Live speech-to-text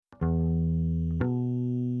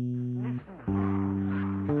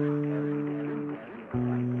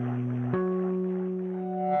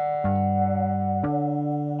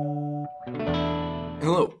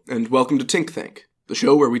welcome to Tink Think, the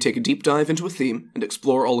show where we take a deep dive into a theme and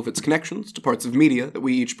explore all of its connections to parts of media that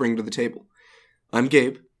we each bring to the table. I'm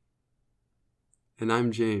Gabe. And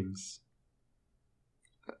I'm James.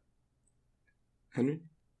 Henry?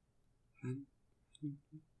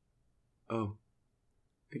 Oh.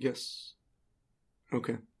 I guess.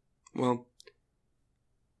 Okay. Well,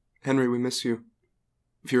 Henry, we miss you.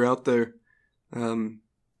 If you're out there,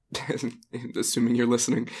 assuming you're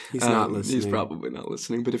listening. He's not listening. He's probably not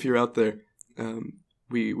listening, but if you're out there,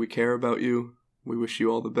 we care about you. We wish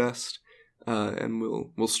you all the best, and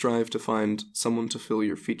we'll strive to find someone to fill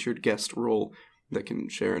your featured guest role that can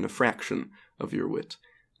share in a fraction of your wit.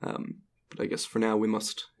 But I guess for now we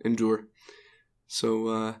must endure.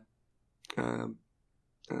 So,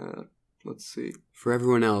 let's see. For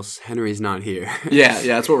everyone else, Henry's not here. yeah,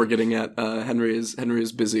 that's what we're getting at. Henry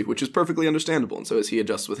is busy, which is perfectly understandable. And so as he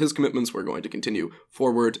adjusts with his commitments, we're going to continue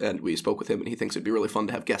forward. And we spoke with him, and he thinks it'd be really fun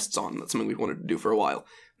to have guests on. That's something we've wanted to do for a while.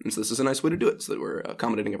 And so this is a nice way to do it, so that we're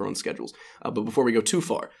accommodating everyone's schedules. But before we go too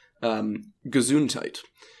far, Gesundheit.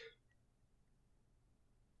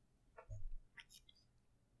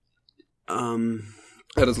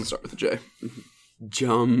 That doesn't start with a J.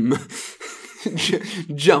 Jum.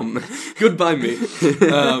 Jum. Goodbye, me.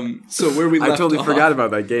 So where we left I totally off, forgot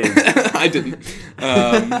about that game. I didn't.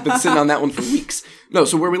 Been sitting on that one for weeks. No,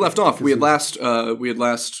 so where we left off, we had last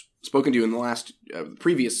spoken to you in the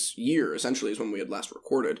previous year, essentially, is when we had last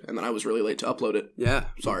recorded, and then I was really late to upload it. Yeah.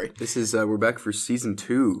 Sorry. This is, we're back for season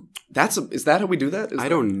 2. Is that how we do that? I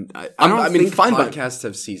don't think podcasts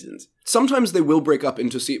have seasons. Sometimes they will break up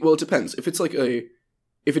into well, it depends. If it's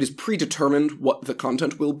if it is predetermined what the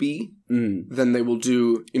content will be, then they will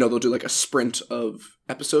do, they'll do like a sprint of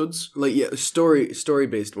episodes. Like, yeah,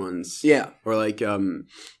 story-based ones. Yeah. Or like,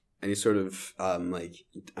 any sort of,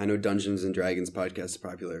 I know Dungeons and Dragons podcast is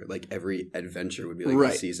popular. Like, every adventure would be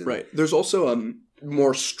like a season. Right. There's also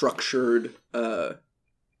more structured, so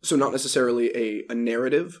not necessarily a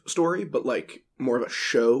narrative story, but like more of a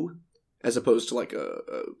show as opposed to like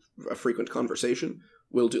a frequent conversation.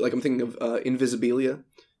 We'll do, like, I'm thinking of Invisibilia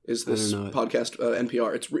is this podcast,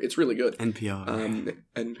 NPR. It's really good. NPR.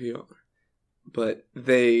 NPR. But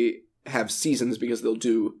they have seasons because they'll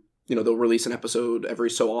do, they'll release an episode every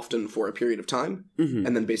so often for a period of time,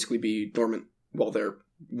 and then basically be dormant while they're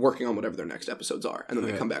working on whatever their next episodes are. And then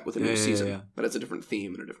they come back with a new season that has a different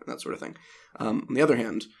theme and that sort of thing. On the other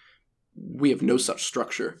hand, we have no such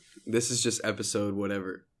structure. This is just episode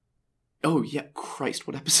whatever. Oh, yeah. Christ,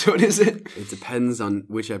 what episode is it? It depends on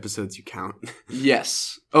which episodes you count.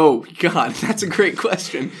 Yes. Oh, God, that's a great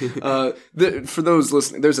question. For those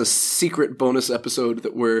listening, there's a secret bonus episode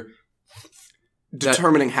that we're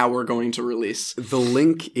determining how we're going to release. The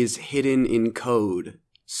link is hidden in code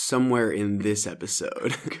somewhere in this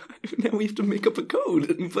episode. God, now we have to make up a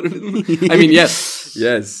code and put it in. I mean, yes.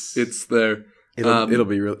 Yes. It's there. It'll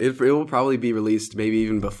be it will probably be released maybe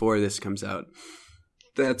even before this comes out.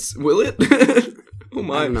 Will it? Oh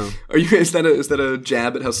my! I don't know. Is that a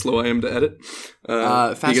jab at how slow I am to edit?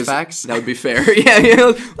 Fast facts. That would be fair.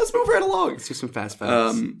 yeah. Let's move right along. Let's do some fast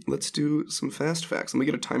facts. Let's do some fast facts. Let me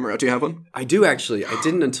get a timer out. Do you have one? I do actually. I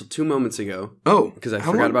didn't until 2 moments ago. Oh, because I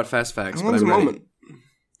forgot about fast facts. How long is a moment?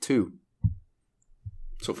 2.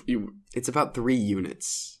 So it's about 3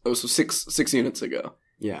 units. Oh, so six units ago.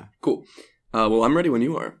 Yeah. Cool. Well, I'm ready when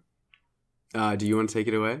you are. Do you want to take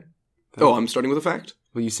it away? Oh, I'm starting with a fact.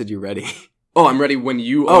 Well, you said you're ready. Oh, I'm ready when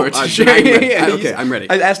you are to share. Okay, I'm ready.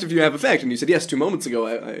 I asked if you have a fact, and you said yes. 2 moments ago,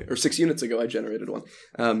 or 6 units ago, I generated one.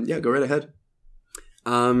 Yeah, go right ahead.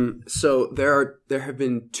 So there have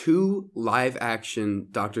been 2 live-action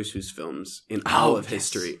Dr. Seuss films in all of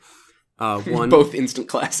history. One, both instant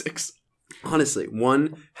classics. Honestly,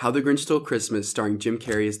 one, How the Grinch Stole Christmas, starring Jim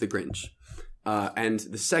Carrey as the Grinch, and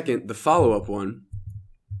the second, the follow-up one,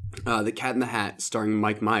 The Cat in the Hat, starring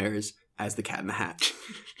Mike Myers as the Cat in the Hat.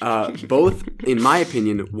 Both, in my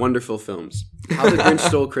opinion, wonderful films. How the Grinch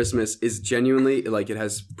Stole Christmas is genuinely, it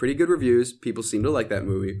has pretty good reviews. People seem to like that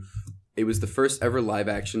movie. It was the first ever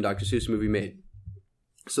live-action Dr. Seuss movie made.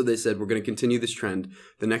 So they said, we're going to continue this trend.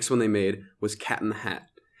 The next one they made was Cat in the Hat.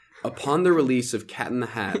 Upon the release of Cat in the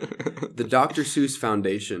Hat, the Dr. Seuss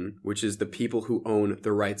Foundation, which is the people who own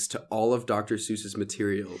the rights to all of Dr. Seuss's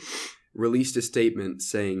material, released a statement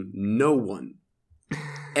saying no one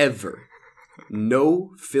ever,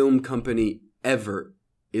 no film company ever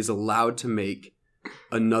is allowed to make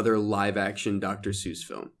another live-action Dr. Seuss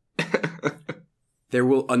film. There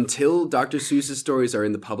will, until Dr. Seuss's stories are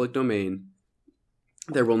in the public domain,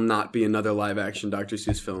 there will not be another live-action Dr.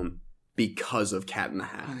 Seuss film because of Cat in the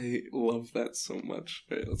Hat. I love that so much.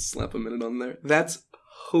 All right, let's slap a minute on there. That's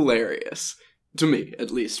hilarious. To me,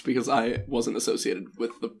 at least, because I wasn't associated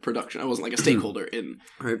with the production. I wasn't like a stakeholder in.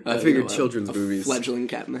 I figured children's movies. Fledgling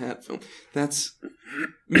Cat in the Hat film. That's.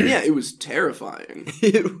 Yeah, it was terrifying.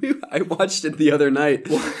 I watched it the other night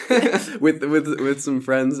with some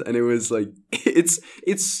friends, and it was like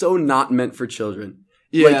it's so not meant for children.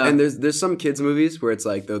 Yeah, like, and there's some kids movies where it's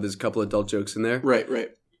like, though, there's a couple adult jokes in there. Right.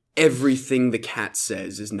 Everything the cat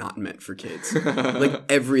says is not meant for kids. Like,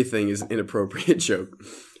 everything is an inappropriate joke.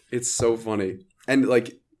 It's so funny. And,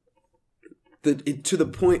 like, to the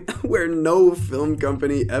point where no film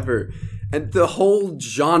company ever, and the whole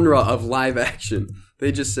genre of live action,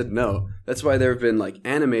 they just said no. That's why there have been, like,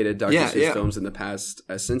 animated Dr. Seuss films in the past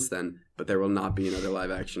since then, but there will not be another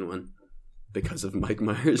live action one because of Mike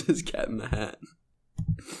Myers' Cat in the Hat.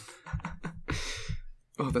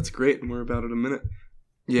 Oh, that's great, and we're about at a minute.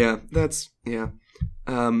 Yeah,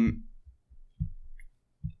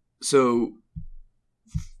 so,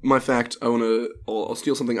 my fact, I'll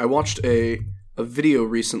steal something. I watched a video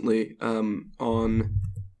recently on,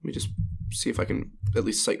 let me just see if I can at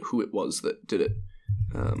least cite who it was that did it.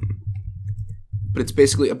 But it's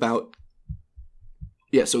basically about,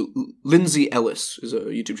 so Lindsay Ellis is a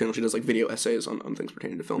YouTube channel. She does like video essays on things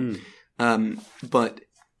pertaining to film. But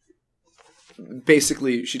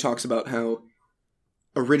basically she talks about how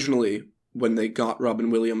originally when they got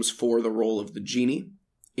Robin Williams for the role of the genie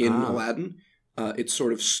in Aladdin, it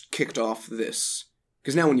sort of kicked off this,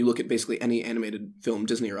 because now when you look at basically any animated film,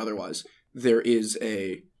 Disney or otherwise, there is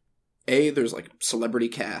there's like celebrity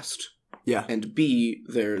cast, and B,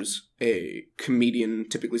 there's a comedian,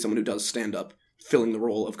 typically someone who does stand-up, filling the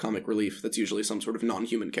role of comic relief that's usually some sort of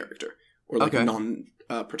non-human character, or like a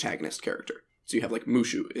non-protagonist character. So you have like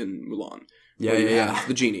Mushu in Mulan. Yeah.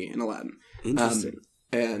 The genie in Aladdin. Interesting.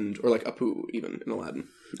 Or like Apu even in Aladdin.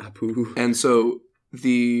 Apu. And so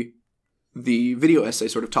the video essay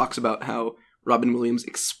sort of talks about how Robin Williams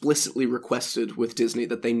explicitly requested with Disney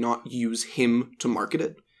that they not use him to market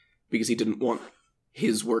it, because he didn't want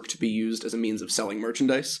his work to be used as a means of selling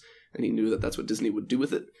merchandise, and he knew that that's what Disney would do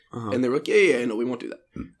with it. And they were like, no, we won't do that.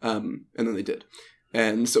 And then they did.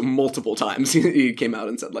 And so multiple times he came out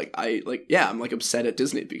and said, like, I'm like upset at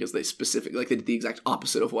Disney because they specifically, like, they did the exact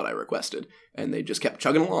opposite of what I requested. And they just kept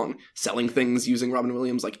chugging along, selling things using Robin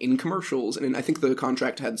Williams, like, in commercials. And I think the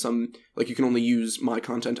contract had some, like, you can only use my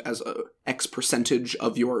content as a X percentage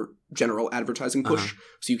of your general advertising push.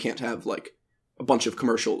 So you can't have, like, a bunch of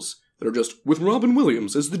commercials that are just, with Robin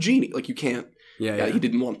Williams as the genie. Like, you can't. Yeah, he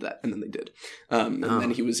didn't want that, and then they did. And then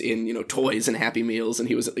he was in, Toys and Happy Meals, and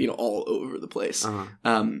he was, all over the place.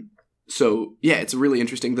 So, yeah, it's really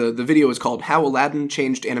interesting. The video is called How Aladdin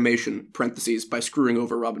Changed Animation, by screwing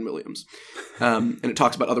over Robin Williams. And it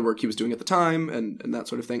talks about other work he was doing at the time, and that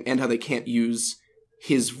sort of thing, and how they can't use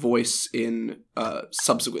his voice in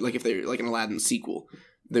subsequent, like, if they're, like, an Aladdin sequel,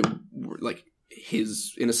 they were, like,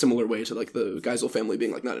 in a similar way to, like, the Geisel family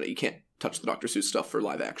being like, no, you can't touch the Dr. Seuss stuff for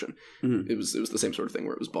live action. It was the same sort of thing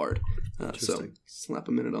where it was barred. So slap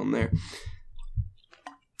a minute on there.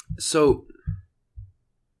 So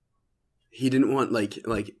he didn't want like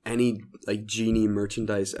any like genie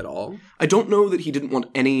merchandise at all? I don't know that he didn't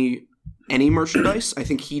want any merchandise. I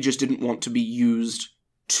think he just didn't want to be used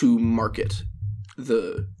to market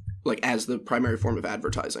as the primary form of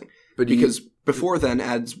advertising. Because before then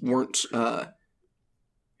ads weren't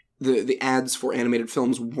the ads for animated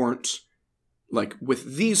films weren't like,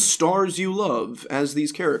 with these stars you love as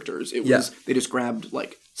these characters. It was, they just grabbed,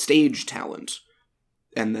 like, stage talent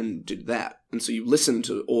and then did that. And so you listen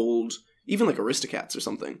to old, even, like, Aristocats or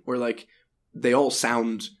something, where, like, they all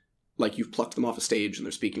sound like you've plucked them off a stage and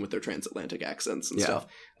they're speaking with their transatlantic accents and stuff.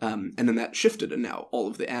 And then that shifted, and now all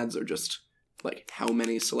of the ads are just, like, how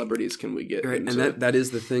many celebrities can we get? Right, and that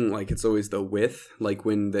is the thing, like, it's always the width. Like,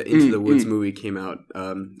 when the Into the Woods movie came out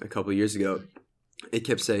a couple of years ago, it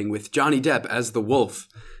kept saying, with Johnny Depp as the wolf.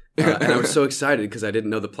 And I was so excited because I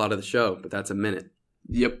didn't know the plot of the show, but that's a minute.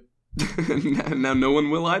 Yep. Now no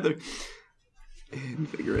one will either.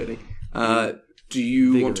 Invigorating. Do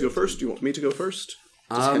you want to go first? Do you want me to go first?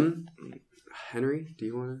 Henry, do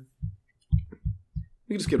you want to?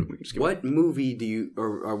 We can just get What movie do you,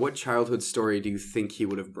 or what childhood story do you think he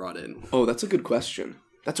would have brought in? Oh, that's a good question.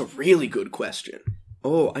 That's a really good question.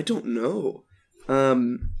 Oh, I don't know.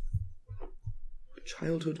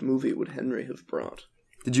 Childhood movie would Henry have brought?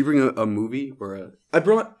 Did you bring a movie or a... I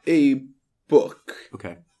brought a book.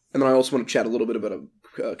 Okay. And then I also want to chat a little bit about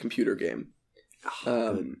a computer game.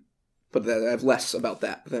 But I have less about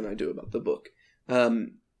that than I do about the book.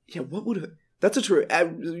 What would... That's a true...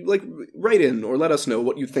 Like, write in or let us know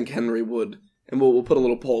what you think Henry would. And we'll put a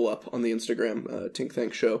little poll up on the Instagram Tink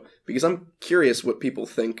Thank Show. Because I'm curious what people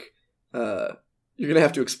think You're going to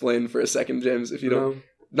have to explain for a second, James, if you don't... No.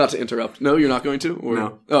 Not to interrupt. No, you're not going to? Or...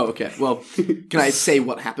 No. Oh, okay. Well, can I say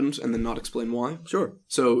what happened and then not explain why? Sure.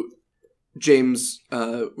 So, James,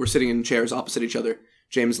 we're sitting in chairs opposite each other.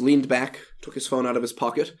 James leaned back, took his phone out of his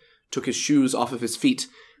pocket, took his shoes off of his feet,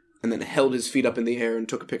 and then held his feet up in the air and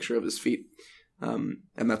took a picture of his feet. And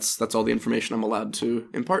that's all the information I'm allowed to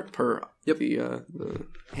impart per the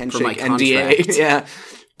handshake NDA. Yeah.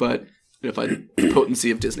 But if I had the potency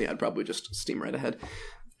of Disney, I'd probably just steam right ahead.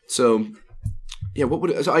 So... Yeah,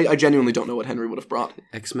 I genuinely don't know what Henry would have brought.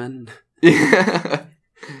 X-Men? Yeah.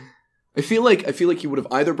 I feel like he would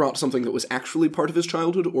have either brought something that was actually part of his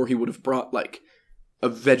childhood, or he would have brought, like, a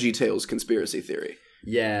VeggieTales conspiracy theory.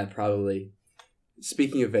 Yeah, probably.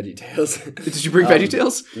 Speaking of VeggieTales... Did you bring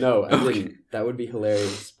VeggieTales? No, I didn't. That would be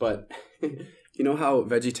hilarious. But you know how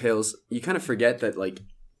VeggieTales... You kind of forget that, like,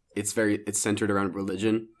 it's centered around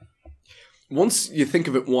religion. Once you think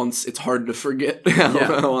of it once, it's hard to forget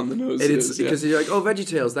how on the nose it is. Because you're like, oh,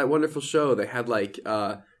 VeggieTales, that wonderful show. They had, like,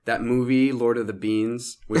 that movie, Lord of the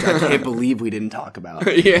Beans, which I can't believe we didn't talk about.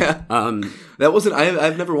 Yeah. That wasn't...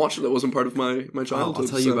 I've never watched it. That wasn't part of my childhood. I'll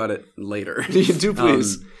tell you about it later. You do,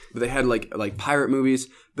 please. But they had, like pirate movies.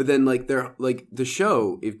 But then, like, they're like the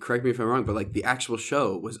show, correct me if I'm wrong, but, like, the actual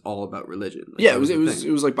show was all about religion. Like, yeah, it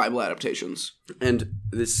was like Bible adaptations. And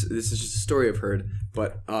this is just a story I've heard,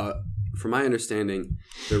 but... From my understanding,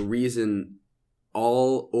 the reason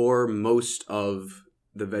all or most of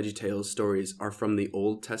the VeggieTales stories are from the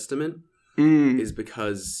Old Testament is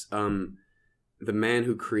because the man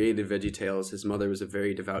who created VeggieTales, his mother was a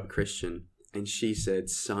very devout Christian, and she said,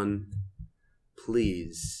 "Son,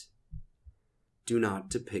 please do not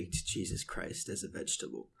depict Jesus Christ as a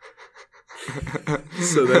vegetable."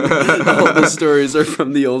 So then all the stories are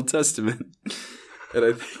from the Old Testament. And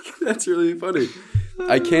I think that's really funny.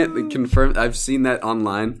 I can't confirm. I've seen that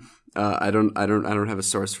online. I don't have a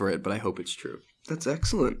source for it, but I hope it's true. That's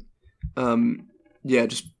excellent. Yeah,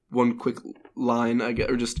 just one quick line, I guess,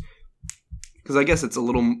 or just because I guess it's a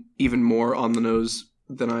little even more on the nose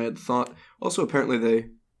than I had thought. Also, apparently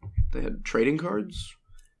they had trading cards.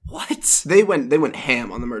 What? They went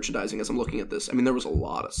ham on the merchandising. As I'm looking at this, I mean, there was a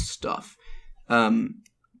lot of stuff.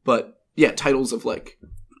 But yeah, titles of like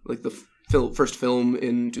the first film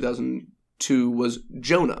in 2002 was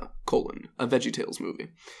Jonah: a VeggieTales movie.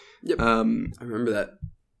 Yep. I remember that.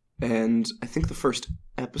 And I think the first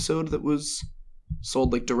episode that was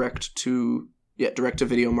sold like direct to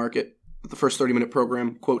video market, the first 30-minute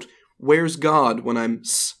program, quote, "Where's God when I'm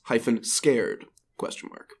scared? ?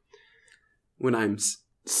 When I'm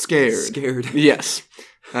scared. Scared. Yes.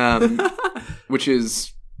 Which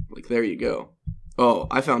is like, there you go. Oh,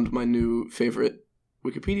 I found my new favorite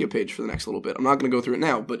Wikipedia page for the next little bit. I'm not going to go through it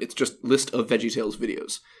now, but it's just list of VeggieTales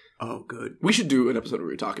videos. Oh, good. We should do an episode where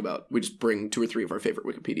we talk about, we just bring 2 or 3 of our favorite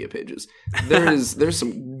Wikipedia pages. There's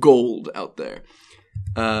some gold out there.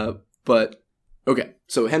 But, okay.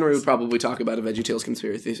 So Henry would probably talk about a VeggieTales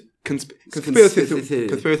conspiracy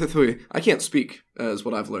theory. I can't speak, as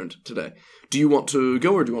what I've learned today. Do you want to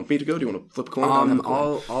go, or do you want me to go? Do you want to flip a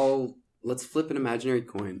coin? Let's flip an imaginary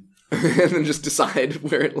coin. And then just decide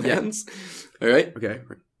where it lands. Yeah. All right. Okay.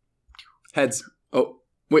 Heads. Oh,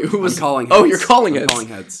 wait. Who was I'm calling? Heads. Oh, you're calling heads. I'm calling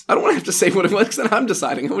heads. I don't want to have to say what it was, because then I'm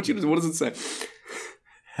deciding. I want you to. What does it say?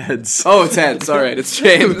 Heads. Oh, it's heads. All right, it's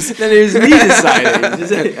James. Then it was me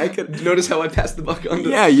deciding. I could notice how I passed the buck on.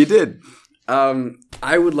 Yeah, you did.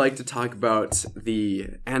 I would like to talk about the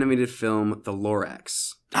animated film The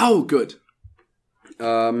Lorax. Oh, good.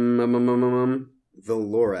 The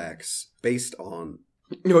Lorax, based on...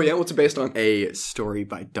 Oh, yeah? What's it based on? A story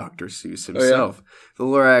by Dr. Seuss himself. Oh, yeah. The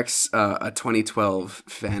Lorax, a 2012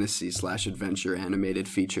 fantasy/adventure animated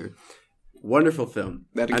feature. Wonderful film.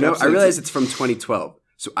 I realize it's from 2012,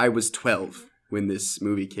 so I was 12 when this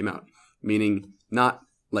movie came out. Meaning, not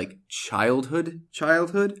like childhood,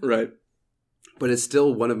 right? But it's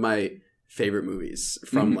still one of my favorite movies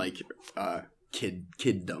from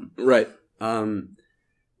kiddom, right?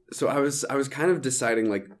 So I was kind of deciding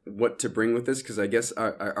like what to bring with this, because I guess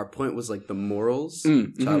our point was like the morals,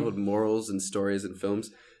 childhood morals and stories and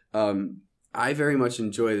films. I very much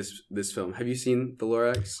enjoy this film. Have you seen The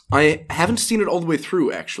Lorax? I haven't seen it all the way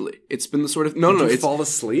through, actually. It's been the sort of... Did you fall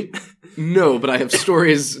asleep? No, but I have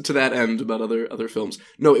stories to that end about other films.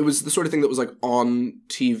 No, it was the sort of thing that was like on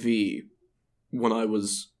TV when I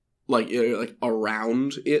was like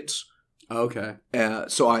around it. Okay.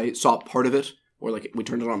 So I saw part of it, or like we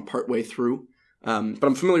turned it on partway through. But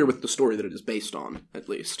I'm familiar with the story that it is based on, at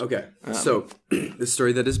least. Okay. So the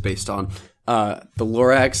story that is based on, the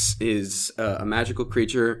Lorax is a magical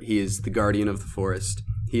creature. He is the guardian of the forest.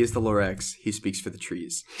 He is the Lorax. He speaks for the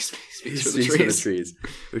trees. He He speaks for speaks the for the trees. trees,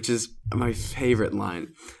 which is my favorite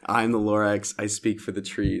line. I'm the Lorax. I speak for the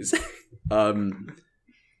trees. I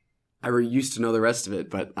used to know the rest of it,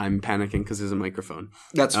 but I'm panicking because there's a microphone.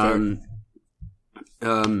 That's fair.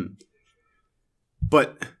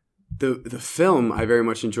 But the film I very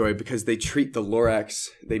much enjoy because they treat the Lorax,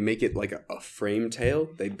 they make it like a frame tale.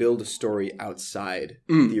 They build a story outside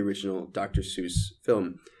the original Dr. Seuss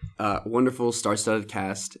film. Wonderful star-studded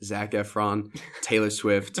cast: Zac Efron, Taylor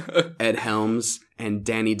Swift, Ed Helms, and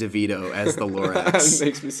Danny DeVito as the Lorax. It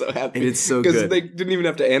makes me so happy. And it's so because good. they didn't even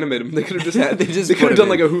have to animate him. They could have just had. They they just could put have done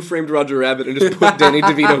him like in. a Who Framed Roger Rabbit and just put Danny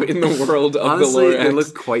DeVito in the world of Honestly, the Lorax. they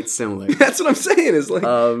look quite similar. That's what I'm saying. Is like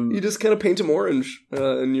you just kind of paint him orange,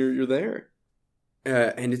 and you're there.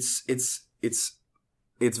 And it's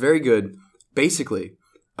very good. Basically,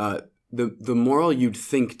 the moral you'd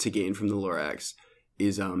think to gain from the Lorax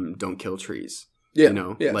is don't kill trees. Yeah, you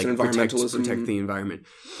know, yeah, like it's an environmentalism. protect the environment.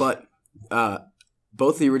 But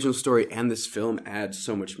both the original story and this film add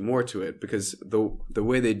so much more to it because the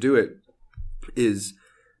way they do it is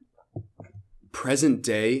present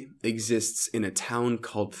day exists in a town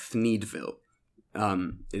called Thneedville.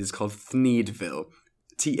 It is called Thneedville.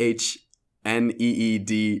 Thneedville.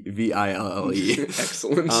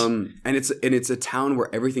 Excellent. And it's a town where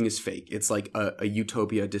everything is fake. It's like a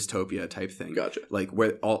utopia dystopia type thing. Gotcha. Like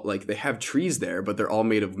where all like they have trees there, but they're all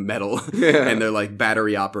made of metal Yeah. and they're like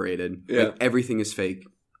battery operated. Yeah. Like, everything is fake.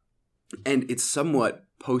 And it's somewhat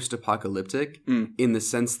post-apocalyptic in the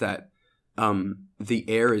sense that the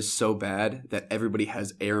air is so bad that everybody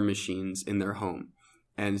has air machines in their home.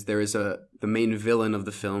 And there is the main villain of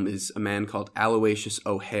the film is a man called Aloysius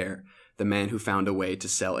O'Hare, the man who found a way to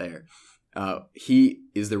sell air. He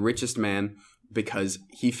is the richest man because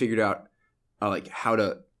he figured out like how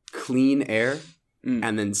to clean air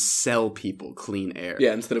and then sell people clean air.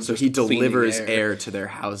 Yeah, instead of so just he delivers cleaning air to their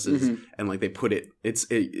houses and like they put it.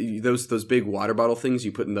 Those big water bottle things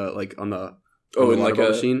you put in the like on the in water like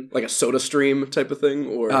bottle a machine. like a Soda Stream type of thing,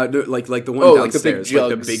 or No, like the one downstairs, like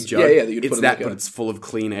the big jugs. jug. Yeah, that you'd it's put in that, like but it's full of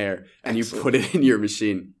clean air, and Excellent. you put it in your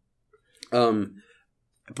machine.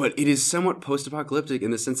 But it is somewhat post-apocalyptic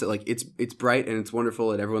in the sense that like it's bright and it's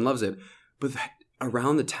wonderful and everyone loves it, but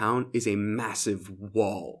around the town is a massive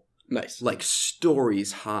wall, Nice. like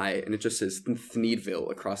stories high, and it just says Thneedville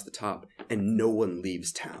across the top, and no one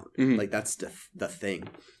leaves town. Like that's the thing.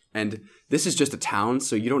 And this is just a town,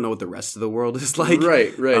 so you don't know what the rest of the world is like.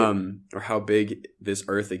 Right. Or how big this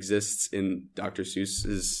Earth exists in Dr.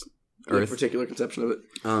 Seuss's Earth. Particular conception of it.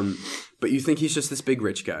 But you think he's just this big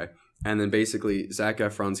rich guy. And then basically Zac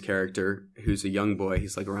Efron's character, who's a young boy,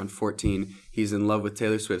 he's like around 14, he's in love with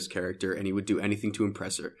Taylor Swift's character, and he would do anything to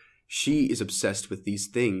impress her. She is obsessed with these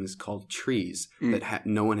things called trees that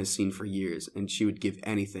no one has seen for years, and she would give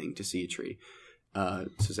anything to see a tree. So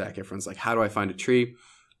Zac Efron's like, how do I find a tree?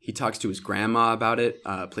 He talks to his grandma about it,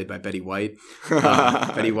 played by Betty White.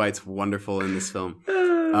 Betty White's wonderful in this film.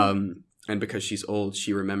 And because she's old,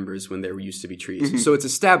 she remembers when there used to be trees. So it's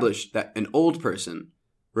established that an old person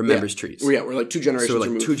remembers trees. Well, yeah, we're like two generations So like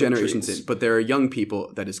removed two from generations trees. in. But there are young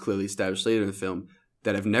people that is clearly established later in the film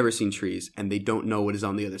that have never seen trees, and they don't know what is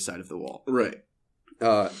on the other side of the wall. Right.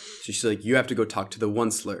 So she's like, you have to go talk to the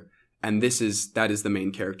Onceler. And that is the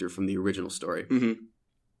main character from the original story. Mm-hmm.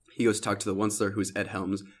 He goes to talk to the Onceler, who's Ed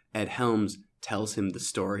Helms. Ed Helms tells him the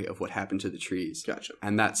story of what happened to the trees. Gotcha.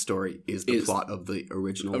 And that story is the plot of the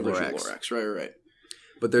original Lorax. Right.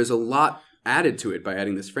 But there's a lot added to it by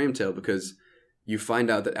adding this frame tale because you find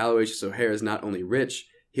out that Aloysius O'Hare is not only rich,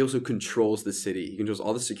 he also controls the city. He controls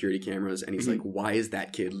all the security cameras, and he's like, why is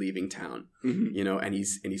that kid leaving town? You know, and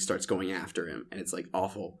he starts going after him, and it's like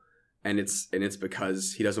awful. And it's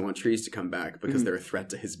because he doesn't want trees to come back because they're a threat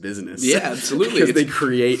to his business. Yeah, absolutely. Because they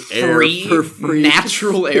create air for free.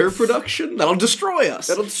 Natural air production that'll destroy us.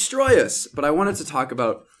 That'll destroy us. But I wanted to talk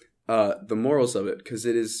about the morals of it because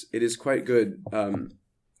it is quite good.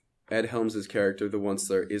 Ed Helms' character, the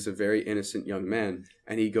Onceler, is a very innocent young man,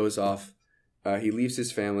 and he goes off. He leaves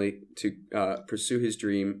his family to pursue his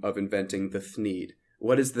dream of inventing the Thneed.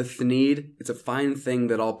 What is the Thneed? It's a fine thing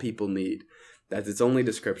that all people need. That's its only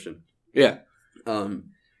description. Yeah.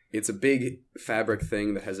 It's a big fabric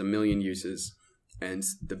thing that has a million uses, and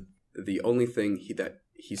the only thing that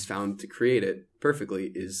he's found to create it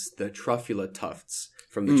perfectly is the truffula tufts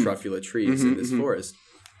from the truffula trees in this forest.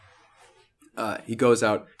 He goes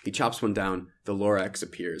out, he chops one down, the Lorax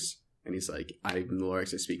appears, and he's like, I'm the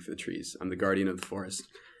Lorax, I speak for the trees. I'm the guardian of the forest.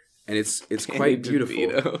 And it's quite beautiful.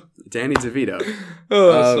 DeVito. Danny DeVito.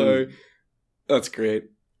 Sorry. That's great.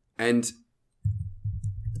 And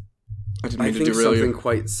I didn't I mean to think derail something you.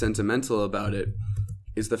 quite sentimental about it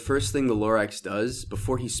is the first thing the Lorax does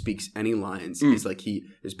before he speaks any lines is like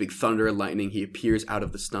there's big thunder and lightning. He appears out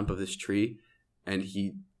of the stump of this tree, and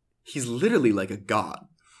he's literally like a god.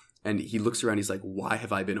 And he looks around. He's like, "Why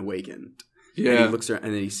have I been awakened?" Yeah. And he looks around,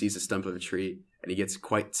 and then he sees a stump of a tree, and he gets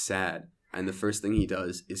quite sad. And the first thing he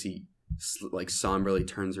does is he like somberly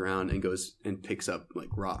turns around and goes and picks up like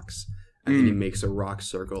rocks, and then he makes a rock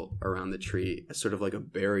circle around the tree as sort of like a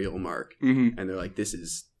burial mark. And they're like, "This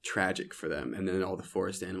is tragic for them." And then all the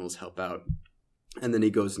forest animals help out, and then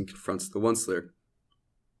he goes and confronts the Onceler.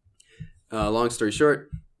 Long story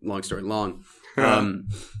short, long story long.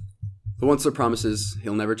 The Onceler promises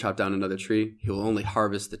he'll never chop down another tree. He will only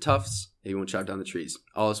harvest the tufts. He won't chop down the trees.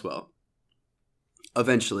 All is well.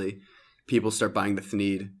 Eventually, people start buying the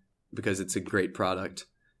Thneed because it's a great product,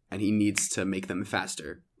 and he needs to make them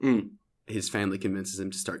faster. His family convinces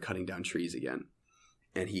him to start cutting down trees again.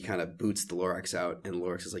 And he kind of boots the Lorax out, and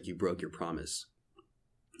Lorax is like, "You broke your promise."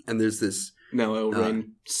 And there's this... Now I will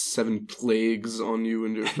rain 7 plagues on you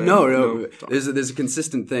and your family. No. There's a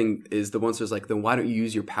consistent thing, is the Onceler's like, "Then why don't you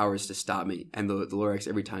use your powers to stop me?" And the Lorax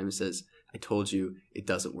every time says, "I told you, it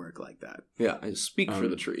doesn't work like that." Yeah, I speak for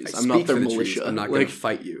the trees. I'm not their militia. I'm not going to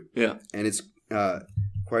fight you. Yeah. And it's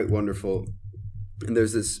quite wonderful. And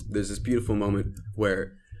there's this beautiful moment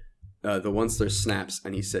where the Onceler snaps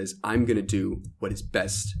and he says, "I'm going to do what is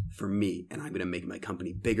best for me, and I'm going to make my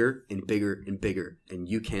company bigger and bigger and bigger, and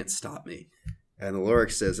you can't stop me." And the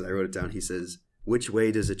Lorax says, and I wrote it down, he says, "Which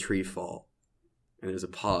way does a tree fall?" And there's a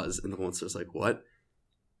pause, and the Onceler's like, "What?"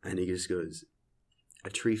 And he just goes, "A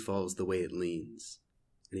tree falls the way it leans."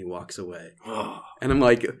 And he walks away. And I'm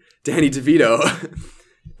like, Danny DeVito.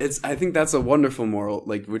 I think that's a wonderful moral,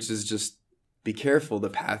 like, which is just be careful the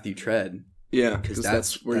path you tread. Yeah, because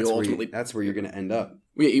that's where you're going to end up.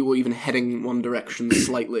 Yeah, well, even heading one direction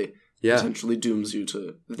slightly potentially dooms you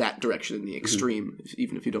to that direction in the extreme,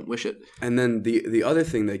 even if you don't wish it. And then the other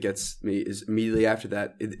thing that gets me is immediately after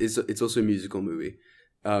that, it's also a musical movie.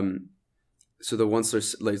 So the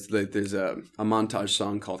Onceler, there's a montage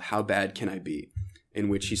song called "How Bad Can I Be?" in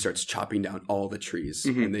which he starts chopping down all the trees,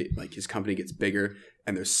 and his company gets bigger,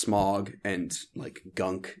 and there's smog and like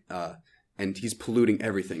gunk, and he's polluting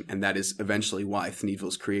everything, and that is eventually why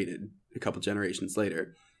Thneedville's created a couple generations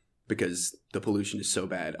later, because the pollution is so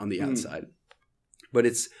bad on the outside. But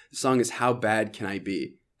the song is "How Bad Can I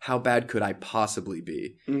Be?" How bad could I possibly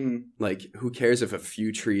be? Like, who cares if a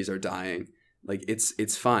few trees are dying? Like,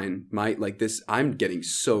 it's fine. I'm getting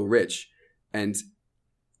so rich, and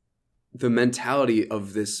the mentality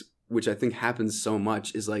of this, which I think happens so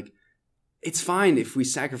much, is like, it's fine if we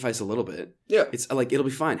sacrifice a little bit. Yeah. It's like, it'll be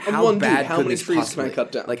fine. How bad could this possibly be?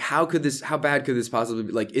 Cut down? Like, how bad could this possibly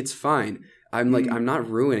be? Like, it's fine. I'm not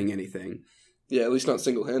ruining anything. Yeah, at least not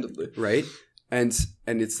single-handedly. Right? And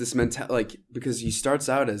it's this mentality, like, because he starts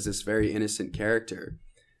out as this very innocent character,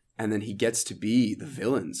 and then he gets to be the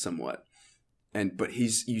villain somewhat. But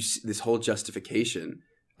this whole justification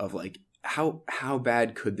of like, how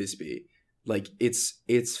bad could this be? Like,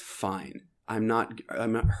 it's fine. I'm not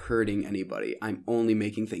hurting anybody. I'm only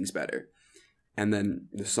making things better. And then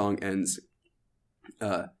the song ends,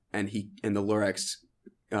 and the Lorax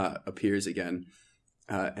appears again,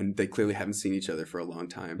 and they clearly haven't seen each other for a long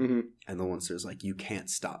time. And the Onceler's like, "You can't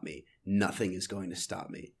stop me. Nothing is going to stop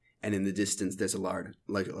me." And in the distance, there's a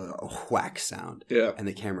whack sound. Yeah. And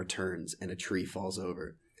the camera turns, and a tree falls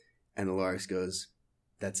over, and the Lorax goes,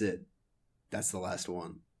 "That's it. That's the last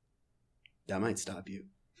one. That might stop you."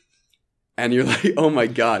 And you're like, oh my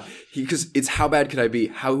god, because it's how bad could I be?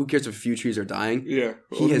 Who cares if a few trees are dying? Yeah,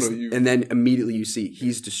 and then immediately you see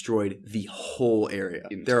he's destroyed the whole area.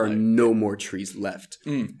 There are no more trees left.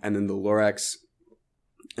 And then the Lorax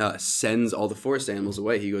sends all the forest animals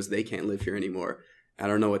away. He goes, "They can't live here anymore. I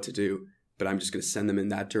don't know what to do, but I'm just going to send them in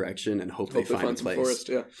that direction and hope they find a place." Forest,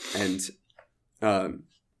 yeah. And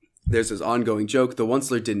there's this ongoing joke. The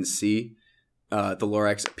Onceler didn't see the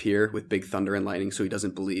Lorax appear with big thunder and lightning, so he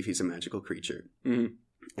doesn't believe he's a magical creature. And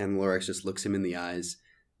Lorax just looks him in the eyes,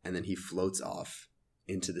 and then he floats off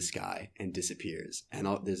into the sky and disappears. And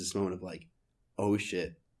there's this moment of like, oh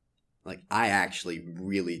shit, like, I actually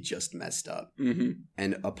really just messed up.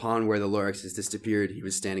 And upon where the Lorax has disappeared, he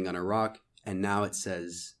was standing on a rock, and now it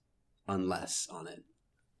says "unless" on it.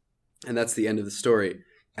 And that's the end of the story.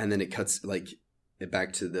 And then it cuts like it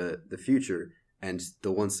back to the future. And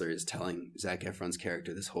the Onceler is telling Zac Efron's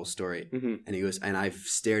character this whole story. And he goes, "And I've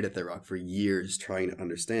stared at the rock for years trying to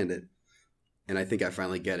understand it. And I think I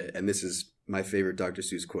finally get it." And this is my favorite Dr.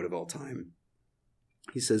 Seuss quote of all time.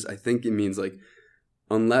 He says, "I think it means like,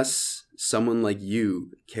 unless someone like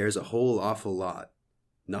you cares a whole awful lot,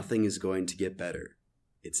 nothing is going to get better.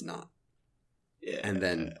 It's not." Yeah. And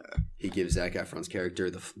then he gives Zac Efron's character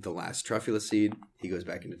the last truffula seed. He goes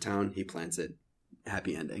back into town. He plants it.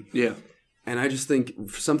 Happy ending. Yeah. And I just think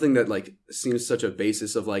something that like seems such a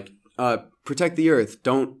basis of like protect the earth,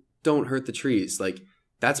 don't hurt the trees. Like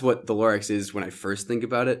that's what the Lorax is when I first think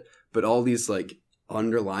about it. But all these like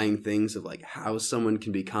underlying things of like how someone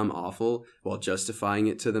can become awful while justifying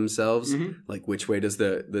it to themselves. Mm-hmm. Like which way does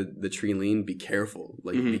the tree lean? Be careful.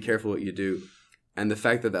 Like be careful what you do. And the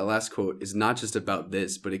fact that last quote is not just about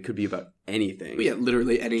this, but it could be about anything. But yeah,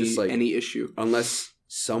 literally any issue. Unless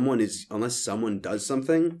someone does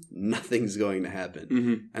something, nothing's going to happen.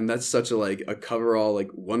 Mm-hmm. And that's such a coverall, like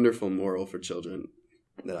wonderful moral for children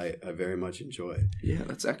that I very much enjoy. Yeah,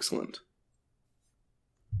 that's excellent.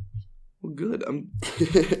 Well, good. I'm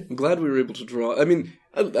glad we were able to draw. I mean,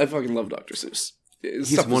 I fucking love Dr. Seuss.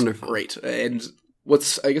 He's wonderful. Great. And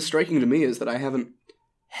what's, I guess, striking to me is that I haven't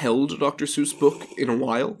held a Dr. Seuss book in a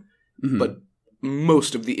while, but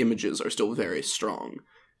most of the images are still very strong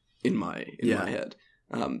in my head,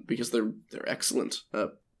 because they're excellent.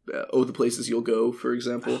 Oh, the Places You'll Go, for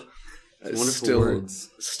example, wonderful words.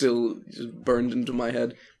 Still just burned into my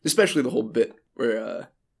head, especially the whole bit where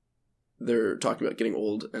they're talking about getting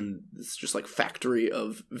old, and it's just like factory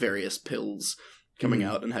of various pills coming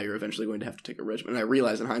out, and how you're eventually going to have to take a regimen. And I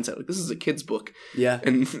realize in hindsight, like, this is a kid's book. Yeah.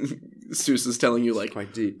 And Seuss is telling you, like,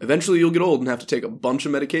 quite deep. Eventually you'll get old and have to take a bunch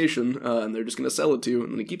of medication, and they're just going to sell it to you.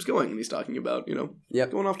 And then he keeps going, and he's talking about,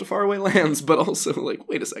 going off to faraway lands, but also, like,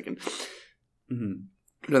 wait a second. Mm-hmm.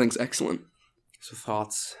 I think it's excellent. So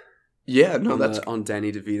thoughts? Yeah, no, on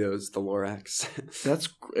Danny DeVito's The Lorax.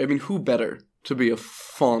 I mean, who better to be a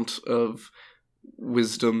font of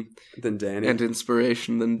wisdom than Danny and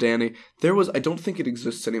inspiration than Danny? I don't think it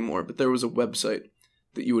exists anymore, but there was a website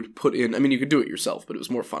that you would put in. I mean, you could do it yourself, but it was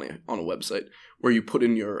more funny on a website where you put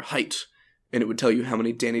in your height, and it would tell you how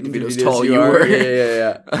many Danny DeVito's tall you were.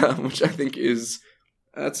 Yeah. Which I think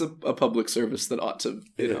that's a public service that ought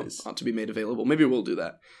to be made available. Maybe we'll do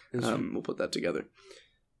that. We'll put that together.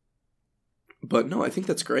 But no, I think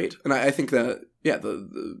that's great, and I think that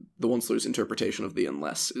the Onceler's interpretation of the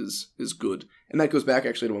unless is good, and that goes back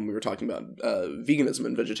actually to when we were talking about veganism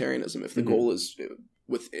and vegetarianism. If the goal is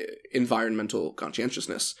with environmental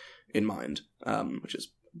conscientiousness in mind, which is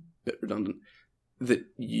a bit redundant, that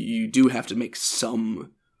you do have to make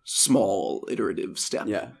some small iterative step,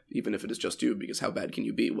 even if it is just you, because how bad can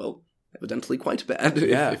you be? Well, evidently quite bad.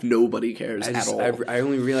 If nobody cares at all. I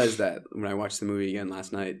only realized that when I watched the movie again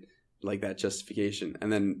last night. Like that justification.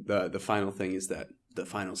 And then the final thing is that the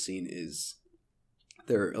final scene is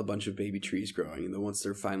there are a bunch of baby trees growing, and then once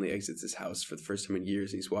they're finally exits his house for the first time in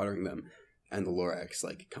years, and he's watering them, and the Lorax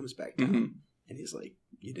comes back down, and he's like,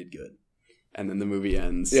 "You did good." And then the movie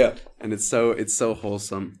ends. Yeah. And it's so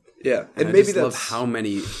wholesome. Yeah. And I maybe just love how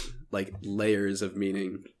many layers of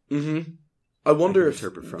meaning. Mm-hmm. I wonder if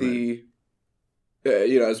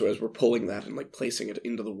as we're pulling that and placing it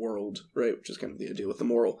into the world, right, which is kind of the idea with the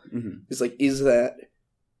moral, is that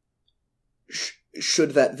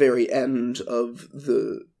should that very end of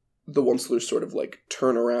the Onceler's sort of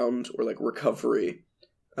turnaround or recovery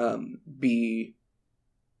be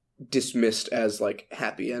dismissed as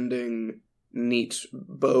happy ending, neat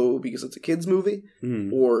bow because it's a kid's movie,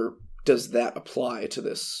 or does that apply to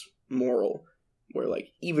this moral where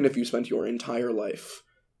even if you spent your entire life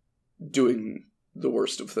doing the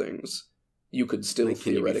worst of things, you could still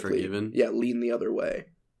theoretically lean the other way.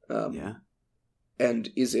 And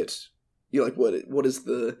is it what is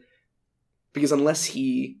the, because unless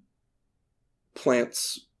he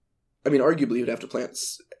plants, I mean, arguably you'd have to plant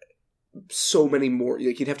so many more,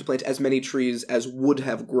 he'd have to plant as many trees as would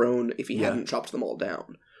have grown if he hadn't chopped them all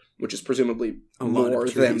down, which is presumably more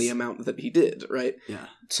than the amount that he did, right? Yeah.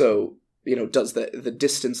 So, does the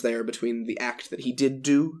distance there between the act that he did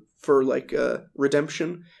do for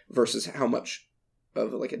redemption versus how much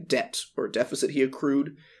of a debt or deficit he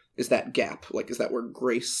accrued, is that gap, is that where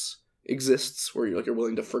grace exists, where you're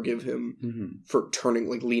willing to forgive him for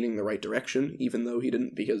leaning the right direction, even though he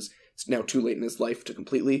didn't, because it's now too late in his life to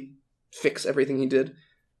completely fix everything he did.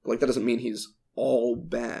 That doesn't mean he's all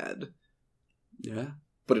bad. Yeah.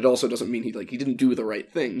 But it also doesn't mean he didn't do the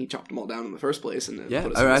right thing. He chopped them all down in the first place. And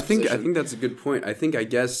put us in I think that's a good point. I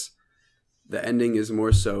guess the ending is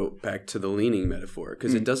more so back to the leaning metaphor,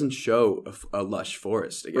 because it doesn't show a lush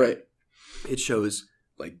forest again. Right. It shows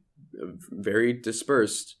very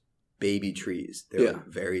dispersed baby trees. They're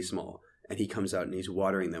very small, and he comes out and he's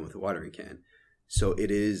watering them with a watering can. So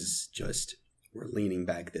it is just, we're leaning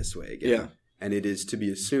back this way again. Yeah. And it is to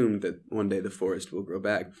be assumed that one day the forest will grow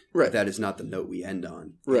back. Right. But that is not the note we end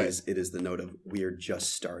on. Right. It is the note of we're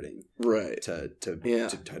just starting. Right. To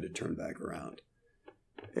try to turn back around.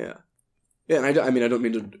 Yeah. Yeah, and I mean, I don't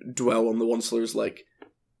mean to dwell on the Onceler's, like,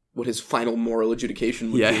 what his final moral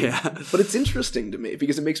adjudication would be. Yeah. But it's interesting to me,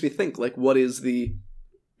 because it makes me think, like, what is the...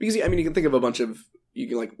 Because, I mean, you can think of a bunch of... You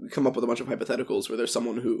can, like, come up with a bunch of hypotheticals where there's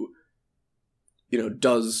someone who, you know,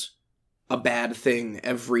 does a bad thing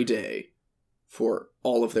every day for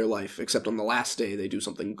all of their life, except on the last day they do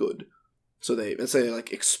something good. So let's say they,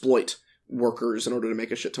 like, exploit workers in order to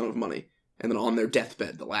make a shit ton of money. And then on their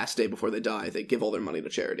deathbed, the last day before they die, they give all their money to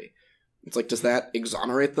charity. It's like, does that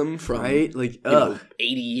exonerate them from, right? Like, you know,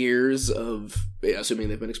 80 years of, assuming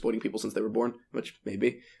they've been exploiting people since they were born, which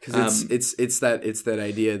maybe. Because it's that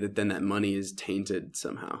idea that then that money is tainted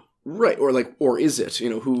somehow. Right, or is it?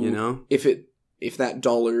 You know, who, you know? If that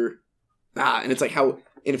dollar, and it's like, and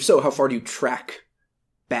if so, how far do you track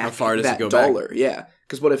back how far does that it go dollar? Back? Yeah,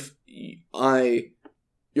 because what if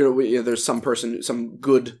there's some person, some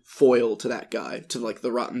good foil to that guy, to, like,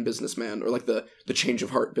 the rotten businessman, or, like, the change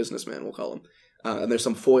of heart businessman, we'll call him. And there's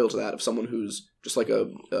some foil to that of someone who's just like a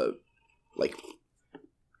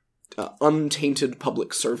untainted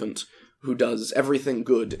public servant who does everything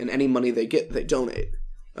good, and any money they get, they donate.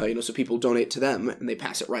 So people donate to them, and they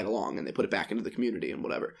pass it right along, and they put it back into the community and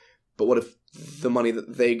whatever. But what if the money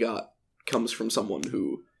that they got comes from someone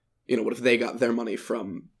who, what if they got their money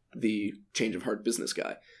from the change of heart business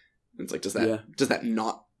guy? And it's like, does that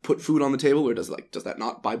not put food on the table, or does that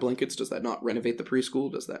not buy blankets? Does that not renovate the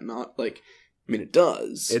preschool? Does that not, like, I mean, it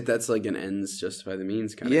does. That's like an ends justify the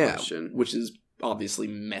means kind of question. Which is obviously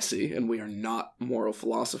messy, and we are not moral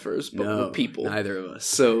philosophers, but we're people. Neither of us.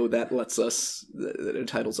 So that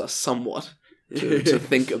entitles us somewhat to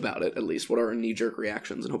think about it, at least. What are our knee-jerk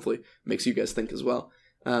reactions, and hopefully makes you guys think as well.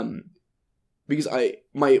 Because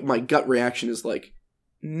my gut reaction is like,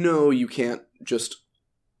 no, you can't just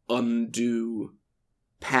undo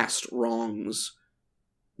past wrongs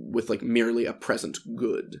with, like, merely a present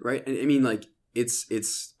good. Right? I mean, like, it's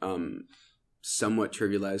somewhat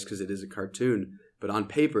trivialized because it is a cartoon, but on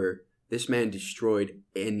paper, this man destroyed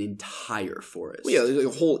an entire forest. Well, yeah, like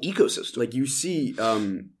a whole ecosystem. Like, you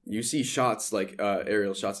see shots, like,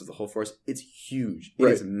 aerial shots of the whole forest. It's huge. It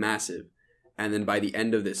right. is massive. And then by the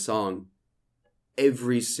end of this song,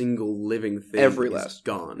 every single living thing is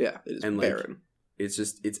gone. Yeah, it is barren. Like,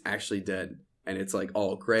 it's actually dead. And it's, like,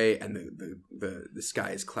 all gray, and the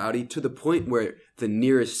sky is cloudy, to the point where the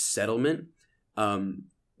nearest settlement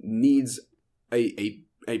needs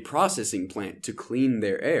a processing plant to clean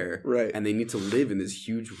their air. Right. And they need to live in this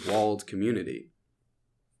huge walled community.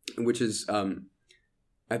 Which is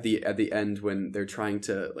at the end, when they're trying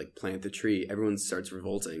to, like, plant the tree, everyone starts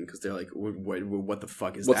revolting because they're like, what the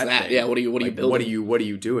fuck is What's that? thing? Yeah, what are you building? What are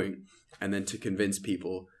you doing? And then to convince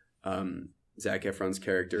people, Zac Efron's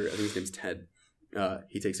character, I think his name's Ted,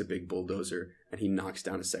 he takes a big bulldozer and he knocks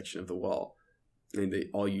down a section of the wall. And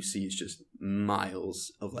all you see is just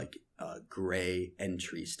miles of, like, gray and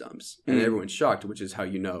tree stumps. And everyone's shocked, which is how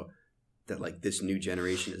you know that, like, this new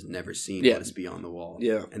generation has never seen what is beyond the wall.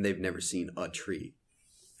 Yeah. And they've never seen a tree.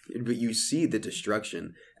 But you see the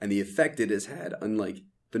destruction and the effect it has had on, like,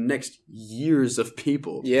 the next years of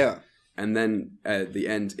people. Yeah. And then at the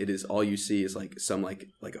end, it is all you see is, like, some like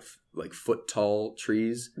foot tall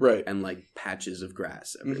trees, right, and, like, patches of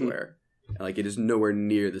grass everywhere. And, like, it is nowhere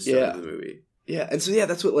near the start of the movie. Yeah, and so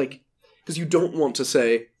that's what, like, because you don't want to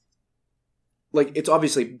say, like, it's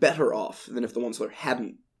obviously better off than if the Onceler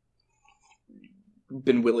hadn't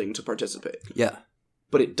been willing to participate. Yeah,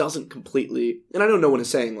 but it doesn't completely. And I know no one is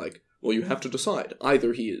saying, like, well, you have to decide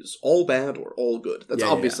either he is all bad or all good. That's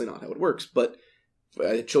obviously not how it works, but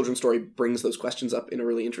a children's story brings those questions up in a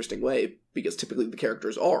really interesting way, because typically the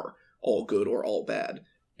characters are all good or all bad,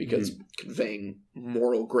 because conveying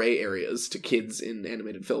moral gray areas to kids in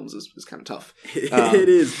animated films is kind of tough. It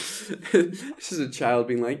is. This is a child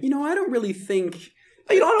being like, I don't really think...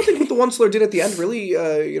 I don't think what the Onceler did at the end really,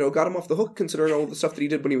 got him off the hook, considering all the stuff that he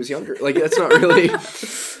did when he was younger. Like, that's not really...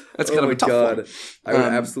 That's kind of a tough one. I would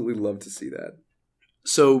absolutely love to see that.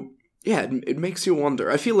 So, yeah, it makes you wonder.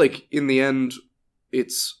 I feel like, in the end,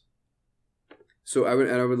 it's... So, I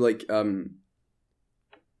would like,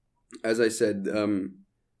 as I said,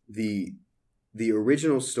 the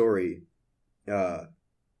original story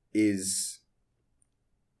is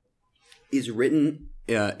written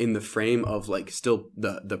in the frame of, like, still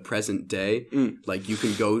the present day. Like, you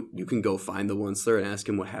can go find the Onceler and ask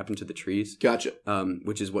him what happened to the trees. Gotcha.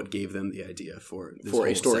 Which is what gave them the idea for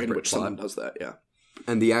a story in which plot. someone does that. Yeah.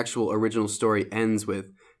 And the actual original story ends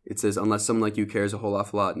with, it says, unless someone like you cares a whole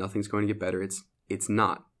awful lot, nothing's going to get better. It's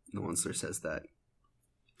not. The Onceler says that.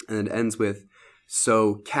 And it ends with,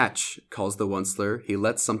 so catch, calls the Onceler. He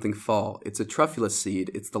lets something fall. It's a truffulus seed.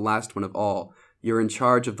 It's the last one of all. You're in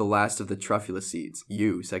charge of the last of the truffula seeds.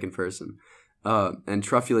 You, second person. And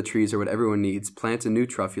truffula trees are what everyone needs. Plant a new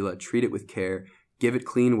truffula, treat it with care, give it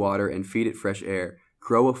clean water, and feed it fresh air.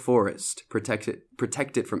 Grow a forest, protect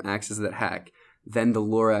it from axes that hack. Then the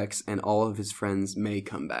Lorax and all of his friends may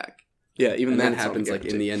come back. Yeah, even that happens like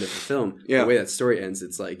in the end of the film. Yeah. The way that story ends,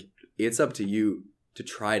 it's like it's up to you to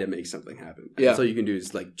try to make something happen. Yeah. That's all you can do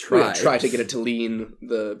is like try to get it to lean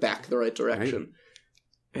back the right direction.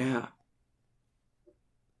 Right. Yeah,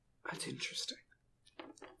 that's interesting.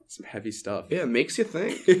 Some heavy stuff. Yeah, it makes you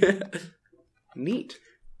think. Neat.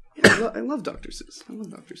 Yeah, I love Dr. Seuss.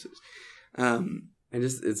 And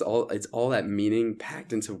just it's all that meaning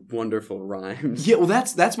packed into wonderful rhymes. Yeah, well,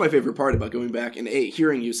 that's my favorite part about going back and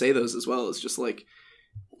hearing you say those as well. It's just like,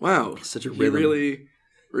 wow, such a rhythm.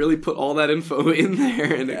 Really put all that info in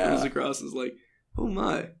there, and it comes across as like, oh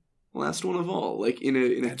my, last one of all. Like in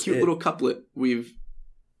a cute little couplet, we've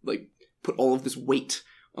like put all of this weight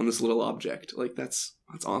on this little object. Like that's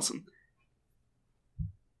awesome.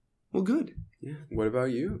 Well, good. Yeah. What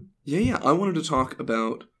about you? Yeah. I want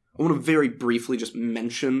to very briefly just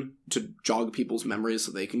mention to jog people's memories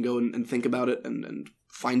so they can go and think about it and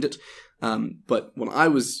find it. But when I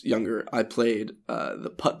was younger, I played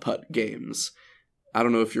the Putt-Putt games. I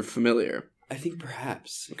don't know if you're familiar. I think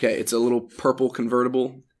perhaps. Okay, it's a little purple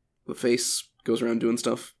convertible. The face goes around doing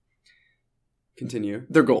stuff. Continue.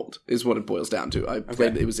 They're gold, is what it boils down to. I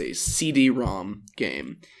played, It was a CD-ROM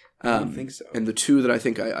game. I don't think so. And the two that I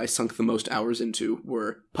think I sunk the most hours into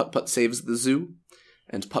were Putt-Putt Saves the Zoo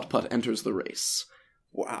and Putt-Putt Enters the Race.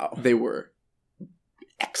 Wow. They were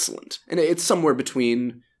excellent. And it's somewhere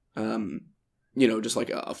between, just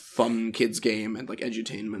like a fun kids game and like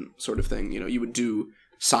edutainment sort of thing. You would do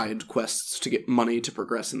side quests to get money to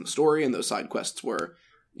progress in the story, and those side quests were,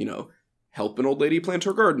 help an old lady plant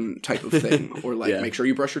her garden type of thing, or like make sure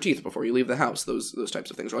you brush your teeth before you leave the house, those types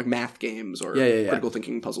of things, or like math games or critical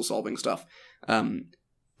thinking, puzzle solving stuff. But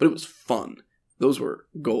it was fun. Those were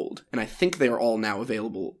gold, and I think they are all now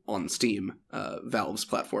available on Steam, Valve's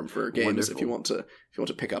platform for games. Wonderful. If you want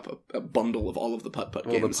to pick up a bundle of all of the Putt-Putt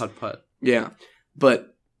games. All the Putt-Putt. Yeah,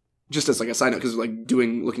 but just as like a side note, because like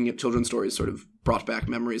looking at children's stories sort of brought back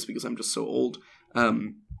memories because I'm just so old.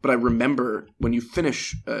 But I remember when you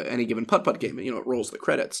finish any given Putt-Putt game, it rolls the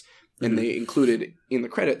credits, and they included in the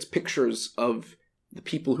credits pictures of the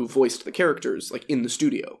people who voiced the characters, like in the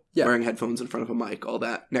studio, wearing headphones in front of a mic, all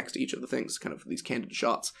that, next to each of the things, kind of these candid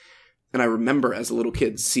shots. And I remember as a little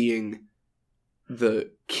kid seeing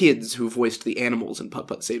the kids who voiced the animals in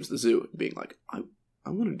Putt-Putt Saves the Zoo, being like, I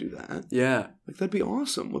want to do that. Yeah. Like, that'd be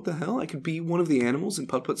awesome. What the hell? I could be one of the animals in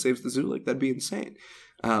Putt-Putt Saves the Zoo? Like, that'd be insane.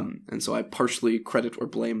 And so I partially credit or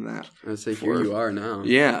blame that. I'd say here you are now.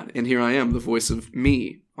 Yeah, and here I am, the voice of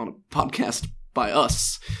me on a podcast by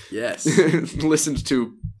us. Yes. Listened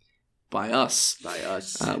to by us. By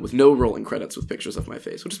us. With no rolling credits with pictures of my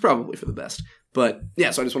face, which is probably for the best. But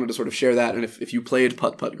yeah, so I just wanted to sort of share that. And if you played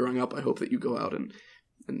Putt-Putt growing up, I hope that you go out and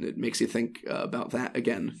it makes you think about that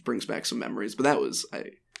again. Brings back some memories. But that was,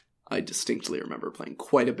 I distinctly remember playing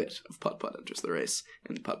quite a bit of Putt-Putt Enters the Race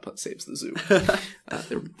and Putt-Putt Saves the Zoo.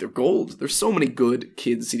 They're gold. There's so many good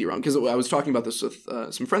kids CD-ROM. Because I was talking about this with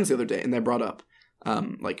some friends the other day, and they brought up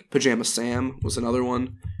like Pajama Sam was another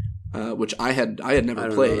one, which I had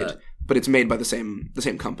never played, but it's made by the same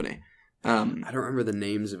company. I don't remember the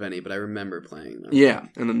names of any, but I remember playing them. Yeah,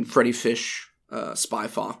 and then Freddy Fish, Spy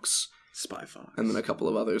Fox, and then a couple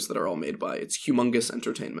of others that are all made by It's Humongous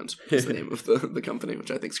Entertainment is the name of the company,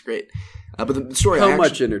 which I think is great. But the story, how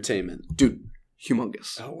much entertainment, dude?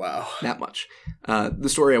 Humongous. Oh wow, that much. The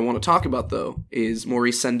story I want to talk about though is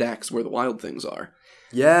Maurice Sendak's Where the Wild Things Are.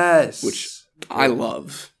 Yes, which I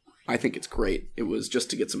love. I think it's great. It was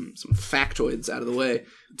just to get some factoids out of the way.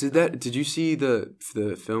 Did you see the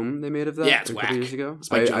film they made of that? Yeah, it's whack. A couple years ago.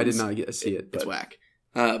 I did not get to see it. It's whack.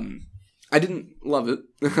 I didn't love it.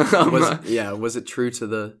 Was it true to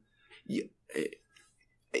the? Yeah,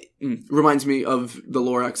 it reminds me of the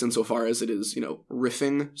Lorax insofar as it is,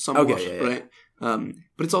 riffing somewhat, right?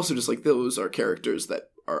 But it's also just like those are characters that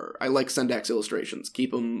are. I like Sendak's illustrations.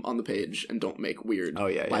 Keep them on the page and don't make weird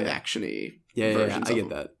live actiony versions. I of get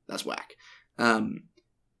them. that. That's whack.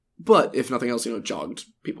 But if nothing else, jogged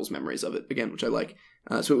people's memories of it again, which I like.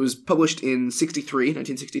 So it was published in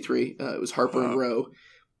 1963. It was Harper and Row.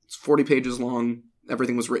 It's 40 pages long.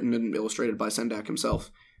 Everything was written and illustrated by Sendak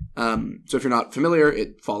himself. So if you're not familiar,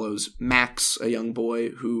 it follows Max, a young boy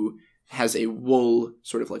who has a wool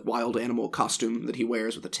sort of like wild animal costume that he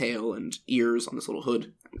wears with a tail and ears on this little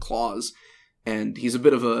hood and claws. And he's a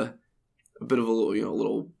bit of a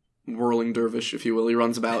little whirling dervish, if you will. He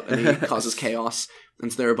runs about and he causes chaos.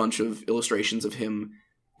 And so there are a bunch of illustrations of him,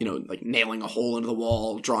 like nailing a hole into the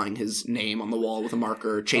wall, drawing his name on the wall with a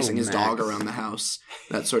marker, chasing his dog around the house,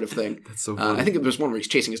 that sort of thing. That's so funny. I think there's one where he's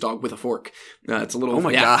chasing his dog with a fork. It's a little... Oh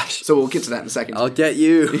my gosh. So we'll get to that in a second. I'll get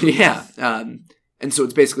you. Yeah. And so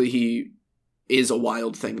it's basically he is a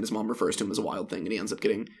wild thing, and his mom refers to him as a wild thing, and he ends up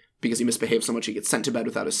getting... Because he misbehaves so much, he gets sent to bed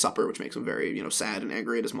without his supper, which makes him very, sad and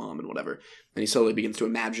angry at his mom and whatever. And he slowly begins to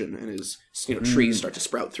imagine, and his, trees start to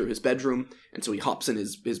sprout through his bedroom. And so he hops in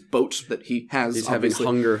his boat that he has. He's having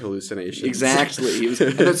hunger hallucinations. Exactly. And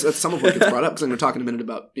that's some of what gets brought up, because I'm going to talk in a minute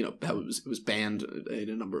about, how it was banned in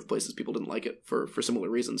a number of places. People didn't like it for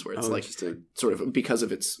similar reasons, where it's sort of because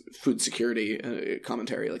of its food security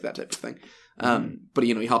commentary, like that type of thing. But,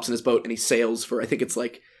 he hops in his boat and he sails for, I think it's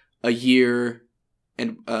like a year...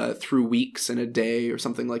 and through weeks and a day or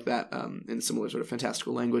something like that, in similar sort of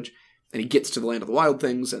fantastical language. And he gets to the land of the wild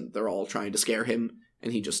things, and they're all trying to scare him,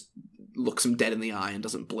 and he just looks them dead in the eye and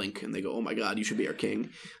doesn't blink, and they go, "Oh my god, you should be our king."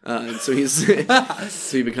 And so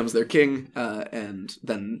so he becomes their king, and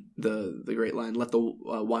then the great line, "Let the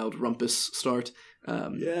wild rumpus start,"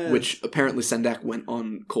 which apparently Sendak went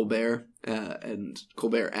on Colbert, and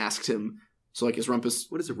Colbert asked him, so is rumpus...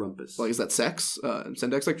 What is a rumpus? Is that sex? And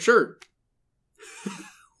Sendak's like, "Sure."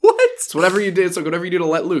 What? It's whatever you do. It's like whatever you do to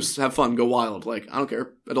let loose, have fun, go wild. I don't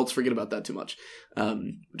care. Adults forget about that too much,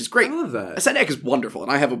 which is great. I love that. Sendak is wonderful,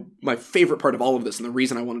 and I have my favorite part of all of this, and the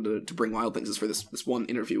reason I wanted to bring Wild Things is for this one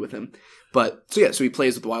interview with him. But so he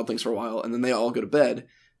plays with the Wild Things for a while, and then they all go to bed,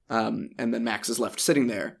 and then Max is left sitting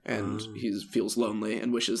there, and he feels lonely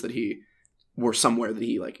and wishes that he were somewhere that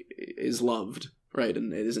he is loved, right,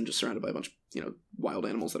 and it isn't just surrounded by a bunch of wild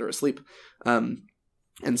animals that are asleep.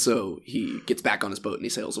 And so he gets back on his boat and he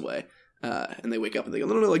sails away. And they wake up and they go,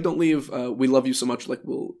 no, don't leave. We love you so much,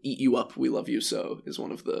 we'll eat you up. We love you so, is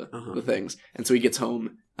one of the things. And so he gets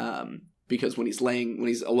home, because when he's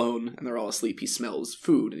alone and they're all asleep, he smells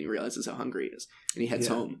food and he realizes how hungry he is. And he heads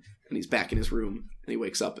home and he's back in his room and he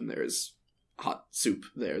wakes up and there's hot soup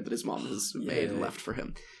there that his mom has made and left for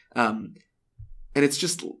him. And it's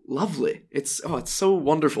just lovely. It's so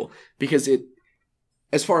wonderful because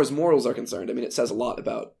as far as morals are concerned, it says a lot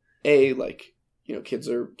about kids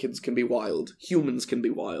can be wild, humans can be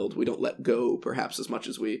wild. We don't let go, perhaps as much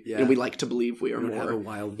as we like to believe we are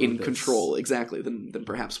more in control, exactly, than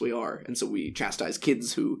perhaps we are. And so we chastise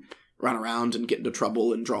kids who run around and get into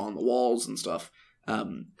trouble and draw on the walls and stuff.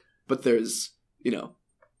 But there's he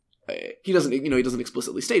doesn't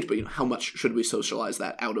explicitly state, but how much should we socialize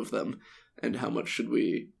that out of them, and how much should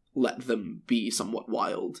we let them be somewhat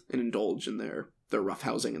wild and indulge in their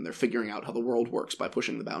roughhousing and their figuring out how the world works by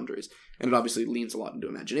pushing the boundaries. And it obviously leans a lot into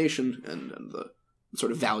imagination and the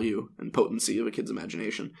sort of value and potency of a kid's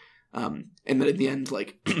imagination. And then at the end,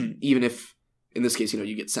 even if, in this case,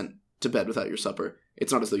 you get sent to bed without your supper,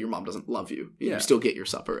 it's not as though your mom doesn't love you. You still get your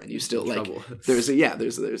supper, and you still, there's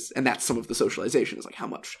and that's some of the socialization, is how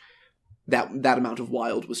much that amount of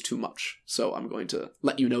wild was too much. So I'm going to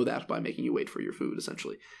let you know that by making you wait for your food,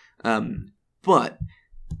 essentially. But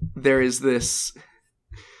there is this...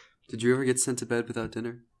 Did you ever get sent to bed without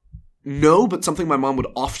dinner? No, but something my mom would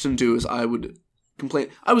often do is I would complain.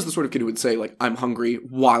 I was the sort of kid who would say, I'm hungry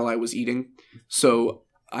while I was eating. So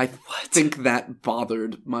I think that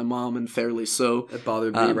bothered my mom, and fairly so. That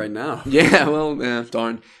bothered me right now. Yeah, well,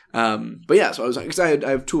 darn. But yeah, so I was because I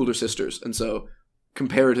have two older sisters, and so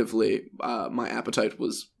comparatively, my appetite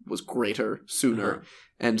was greater sooner,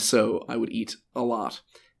 and so I would eat a lot.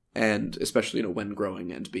 And especially, when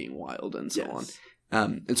growing and being wild and so on.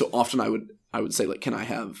 And so often I would say, can I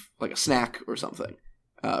have, a snack or something?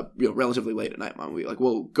 Relatively late at night, Mom would be like,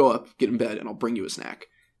 well, go up, get in bed, and I'll bring you a snack.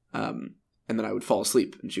 And then I would fall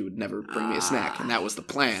asleep, and she would never bring me a snack. And that was the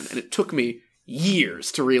plan. And it took me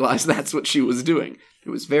years to realize that's what she was doing. It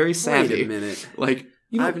was very savvy. Wait a minute.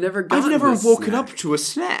 I've never woken up to a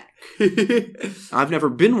snack. I've never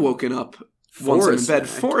been woken up once I'm in bed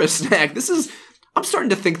for a snack. I'm starting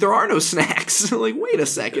to think there are no snacks. Wait a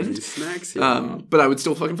second. Snacks here, but I would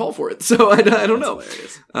still fucking fall for it. So I don't know.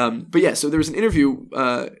 But yeah, so there was an interview.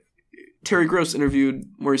 Terry Gross interviewed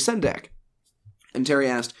Maurice Sendak. And Terry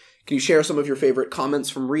asked, can you share some of your favorite comments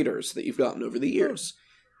from readers that you've gotten over the years?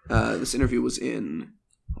 This interview was in...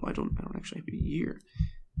 I don't actually have a year.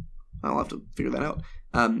 I'll have to figure that out.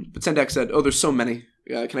 But Sendak said, there's so many.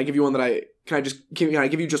 Can I give you one that can I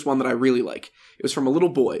give you just one that I really like? It was from a little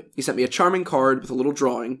boy. He sent me a charming card with a little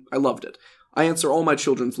drawing. I loved it. I answer all my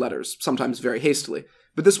children's letters, sometimes very hastily,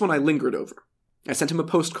 but this one I lingered over. I sent him a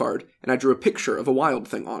postcard, and I drew a picture of a wild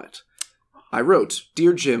thing on it. I wrote,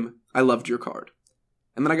 Dear Jim, I loved your card.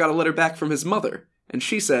 And then I got a letter back from his mother, And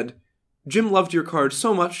she said, "Jim loved your card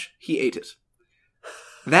so much, he ate it."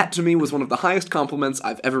 That to me was one of the highest compliments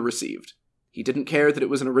I've ever received. He didn't care that it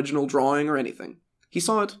was an original drawing or anything. He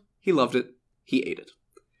saw it, he loved it, he ate it.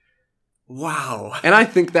 Wow. And I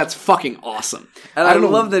think that's fucking awesome. And I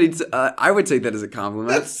love that I would take that as a compliment.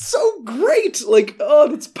 That's so great. Like, oh,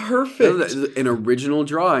 that's perfect. An original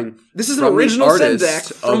drawing. This is an original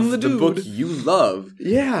Sendak from the dude. book you love.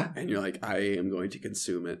 Yeah. And you're like, I am going to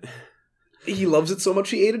consume it. He loves it so much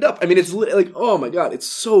he ate it up. I mean, it's like, oh my god, it's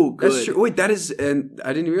so good. That's true. Wait, that is, and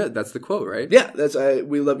I didn't even realize that's the quote, right? Yeah, that's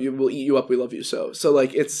we love you, we'll eat you up, we love you so. So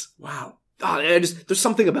like, it's wow. There's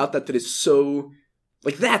something about that is so.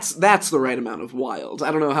 Like, that's the right amount of wild. I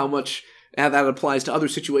don't know how much that applies to other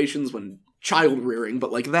situations when child rearing,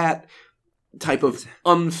 but, like, that type of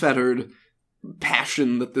unfettered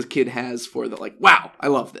passion that the kid has for the, like, wow, I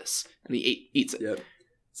love this. And he eats it. Yep.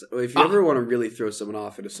 So if you ever want to really throw someone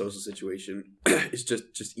off in a social situation, it's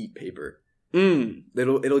just eat paper.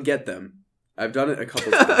 It'll get them. I've done it a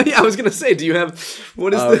couple times. Yeah, I was gonna say, do you have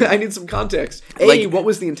I need some context. What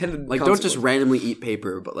was the intended like don't just randomly eat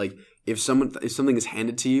paper, but like if something is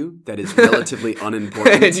handed to you that is relatively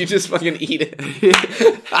unimportant, and you just fucking eat it.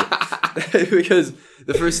 Because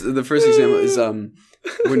the first example is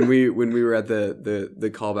when we were at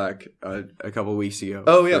the callback a couple weeks ago.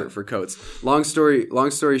 Oh yeah, for Coates. Long story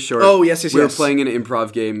short. Oh yes. We were playing an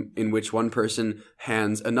improv game in which one person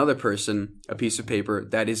hands another person a piece of paper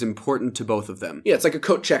that is important to both of them. Yeah, it's like a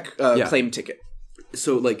coat check claim ticket.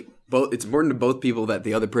 So like it's important to both people that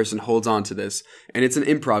the other person holds on to this, and it's an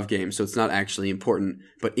improv game, so it's not actually important.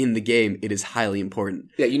 But in the game, it is highly important.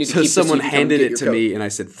 Yeah, you need to. So someone handed it to me, and I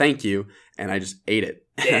said thank you, and I just ate it.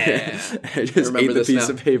 Yeah, I just ate the piece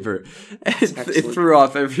of paper. It threw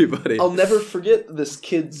off everybody. I'll never forget this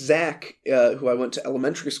kid Zach, who I went to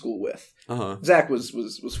elementary school with. Zach was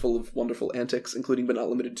full of wonderful antics, including but not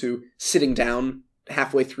limited to sitting down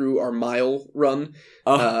halfway through our mile run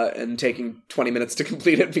and taking 20 minutes to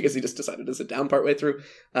complete it because he just decided to sit down partway through.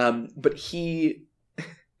 But he,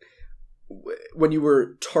 when you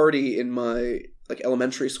were tardy in my like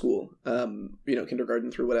elementary school,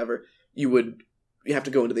 kindergarten through whatever, you have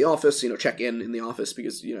to go into the office, check in the office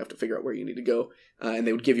because you have to figure out where you need to go, and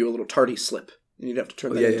they would give you a little tardy slip, and you'd have to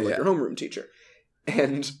turn that into your homeroom teacher.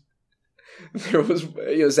 And there was,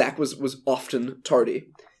 Zach was often tardy.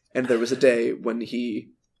 And there was a day when he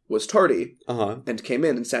was tardy and came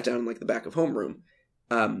in and sat down in like the back of homeroom,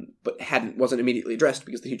 but wasn't immediately addressed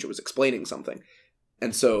because the teacher was explaining something.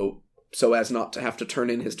 And so as not to have to turn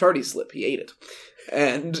in his tardy slip, he ate it.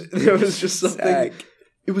 And there was just something. Zach.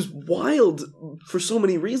 It was wild for so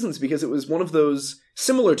many reasons because it was one of those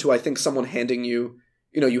similar to, I think, someone handing you,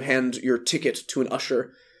 you hand your ticket to an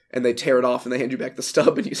usher. And they tear it off, and they hand you back the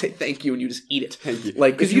stub, and you say thank you, and you just eat it. Thank you.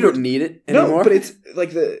 Like, because you don't need it anymore. No, but it's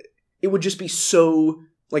like it would just be so,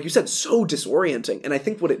 like you said, so disorienting. And I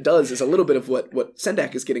think what it does is a little bit of what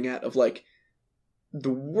Sendak is getting at of like, the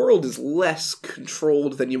world is less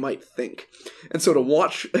controlled than you might think. And so to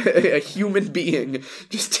watch a human being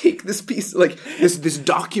just take this piece, like this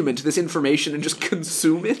document, this information, and just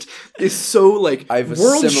consume it is so like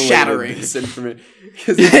world-shattering. This information.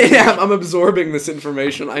 Yeah, I'm absorbing this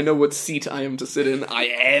information. I know what seat I am to sit in. I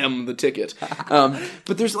am the ticket.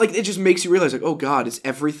 But there's like, it just makes you realize like, oh god, is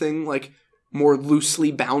everything like more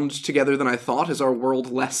loosely bound together than I thought? Is our world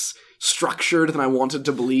less structured than I wanted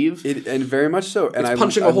to believe? And very much so. And it's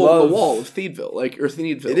punching a hole in the wall of Thedeville, or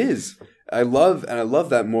Thneedville. It is. I love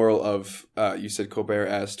that moral of, you said Colbert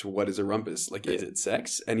asked, what is a rumpus? Like, is it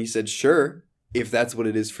sex? And he said, sure, if that's what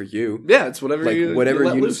it is for you. Yeah, it's whatever like, you whatever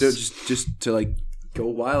let you loose. do, just to like go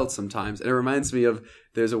wild sometimes. And it reminds me of,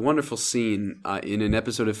 there's a wonderful scene in an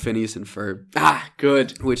episode of Phineas and Ferb.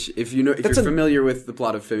 Good. Which, if you're familiar with the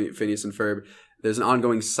plot of Phineas and Ferb, there's an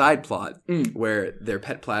ongoing side plot where their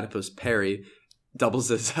pet platypus Perry doubles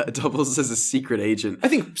as a secret agent. I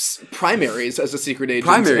think primaries as a secret agent.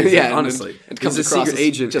 Primaries, yeah, honestly, and comes he's a secret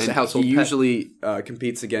agent. Just a household. He pet. usually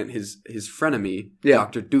competes against his frenemy,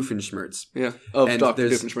 Dr. Doofenshmirtz. Yeah, of Dr.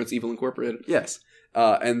 Doofenshmirtz Evil Incorporated. Yes,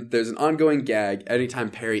 and there's an ongoing gag anytime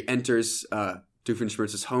Perry enters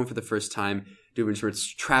Doofenshmirtz's home for the first time.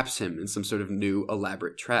 Doofenshmirtz traps him in some sort of new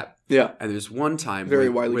elaborate trap. Yeah. And there's one time where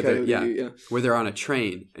they're on a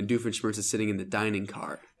train and Doofenshmirtz is sitting in the dining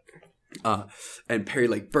car. And Perry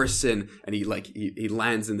like bursts in and he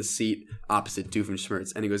lands in the seat opposite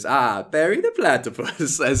Doofenshmirtz and he goes, Perry the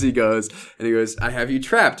platypus, as he goes. And he goes, I have you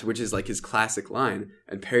trapped, which is like his classic line.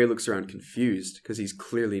 And Perry looks around confused because he's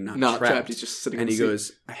clearly not trapped. He's just sitting and in the he seat.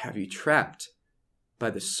 goes, I have you trapped by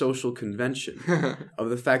the social convention of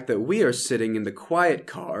the fact that we are sitting in the quiet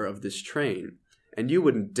car of this train and you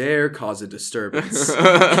wouldn't dare cause a disturbance. And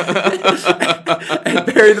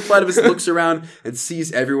Barry the Platypus looks around and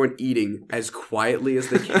sees everyone eating as quietly as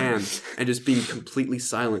they can and just being completely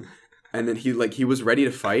silent. And then he was ready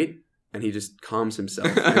to fight, and he just calms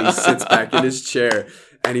himself and he sits back in his chair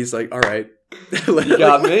and he's like, all right. You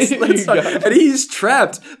got me. And he's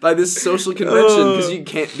trapped by this social convention because you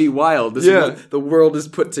can't be wild. The world is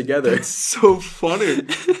put together. It's so funny.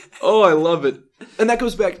 Oh, I love it. And that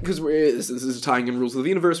goes back, because this is tying in Rules of the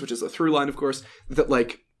Universe, which is a through line, of course, that,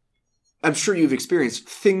 like, I'm sure you've experienced,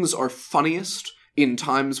 things are funniest in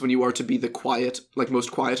times when you are to be the quiet, like,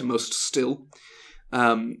 most quiet and most still.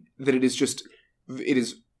 That it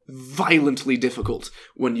is violently difficult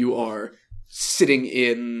when you are sitting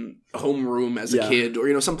in a homeroom as a kid,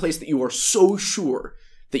 or, some place that you are so sure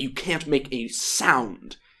that you can't make a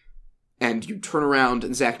sound, and you turn around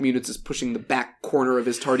and Zach Munitz is pushing the back corner of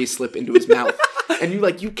his tardy slip into his mouth, and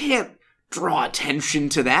you can't draw attention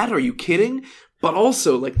to that, are you kidding? But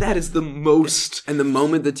also, like, that is the most... And the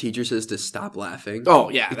moment the teacher says to stop laughing... Oh,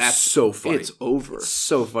 yeah. That's so funny. It's over. It's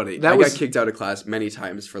so funny. I got kicked out of class many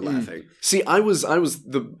times for laughing. See, I was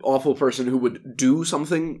the awful person who would do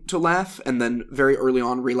something to laugh, and then very early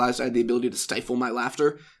on realized I had the ability to stifle my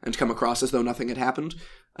laughter and come across as though nothing had happened.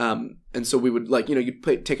 And so we would, like,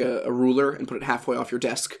 you'd take a ruler and put it halfway off your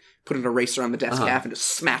desk, put an eraser on the desk half, and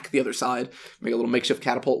just smack the other side, make a little makeshift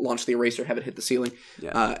catapult, launch the eraser, have it hit the ceiling,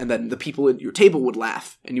 and then the people at your table would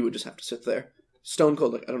laugh, and you would just have to sit there. Stone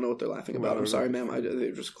cold, like, I don't know what they're laughing about. I'm sorry, ma'am.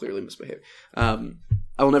 They just clearly misbehaved.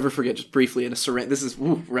 I will never forget, just briefly, this is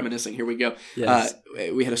reminiscing. Here we go. Yes.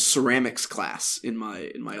 We had a ceramics class in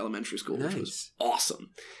my elementary school, which was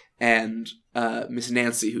awesome. And Miss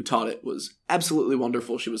Nancy, who taught it, was absolutely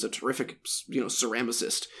wonderful. She was a terrific,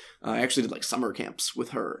 ceramicist. I actually did, like, summer camps with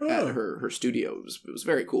her at her studio. It was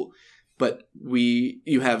very cool. But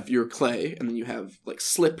you have your clay, and then you have, like,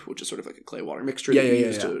 slip, which is sort of like a clay water mixture that you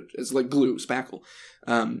use as, like, glue, spackle.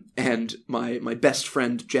 And my best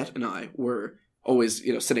friend Jet and I were always,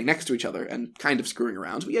 sitting next to each other and kind of screwing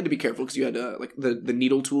around. We had to be careful because you had, like, the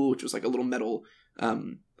needle tool, which was like a little metal,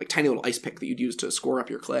 like, tiny little ice pick that you'd use to score up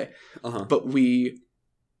your clay. But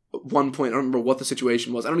at one point, I don't remember what the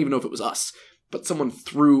situation was. I don't even know if it was us, but someone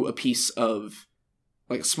threw a piece of,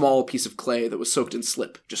 like, a small piece of clay that was soaked in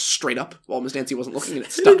slip just straight up while Miss Nancy wasn't looking, and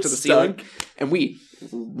it stuck to the ceiling. And we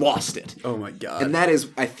lost it. Oh my God. And that is,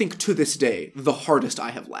 I think, to this day, the hardest I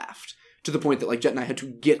have laughed. To the point that, like, Jet and I had to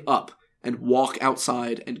get up and walk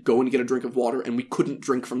outside and go and get a drink of water, and we couldn't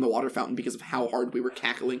drink from the water fountain because of how hard we were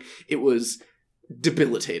cackling. It was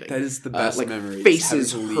debilitating. That is the best like, memory.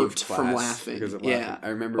 Faces hurt from laughing. Because of laughing. Yeah. I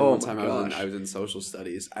remember one time I was in social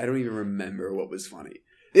studies. I don't even remember what was funny.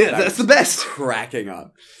 Yeah, that's the best. Cracking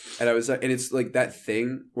up. And I was like, and it's like that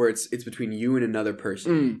thing where it's between you and another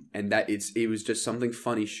person, and that it was just something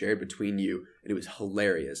funny shared between you, and it was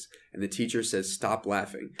hilarious. And the teacher says, "Stop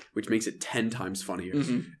laughing," which makes it 10 times funnier.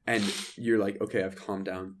 And you're like, "Okay, I've calmed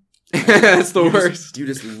down." That's the worst. You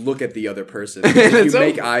just look at the other person. If you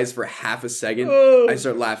make eyes for half a second, I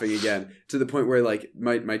start laughing again. To the point where, like,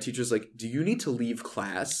 my teacher's like, "Do you need to leave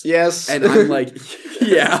class?" Yes. And I'm like,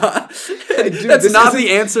 "Yeah." Dude, that's not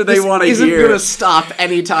the answer they want to hear. Isn't going to stop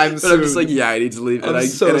anytime soon. But I'm just like, "Yeah, I need to leave." And I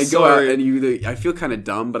go out, and I feel kind of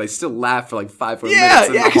dumb, but I still laugh for like 5 minutes.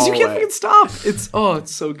 Yeah, because you can't fucking stop. It's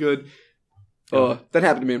so good. Oh, that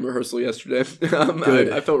happened to me in rehearsal yesterday. Good.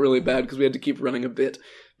 I felt really bad because we had to keep running a bit.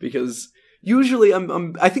 Because usually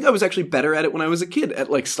I think I was actually better at it when I was a kid, at,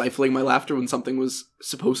 like, stifling my laughter when something was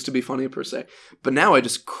supposed to be funny per se. But now I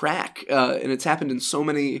just crack, and it's happened in so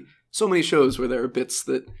many shows where there are bits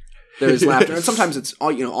that there is laughter, and sometimes it's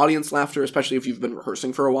audience laughter, especially if you've been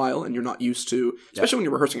rehearsing for a while and you're not used to. Especially when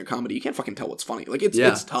you're rehearsing a comedy, you can't fucking tell what's funny. Like,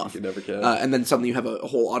 it's tough. You never can. And then suddenly you have a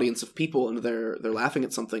whole audience of people and they're laughing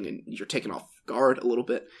at something, and you're taken off guard a little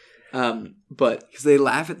bit. But because they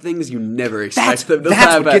laugh at things you never expect them to laugh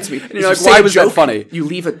at. That's what gets me. And you're like, why was that funny? You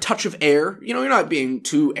leave a touch of air. You're not being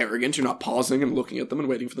too arrogant. You're not pausing and looking at them and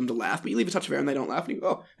waiting for them to laugh. But you leave a touch of air and they don't laugh, and you go,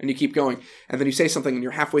 oh, and you keep going. And then you say something and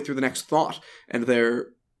you're halfway through the next thought and they're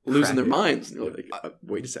losing their minds. And you're like,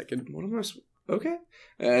 wait a second. What am I? Okay.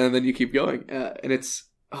 And then you keep going. And it's,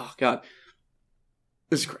 oh God.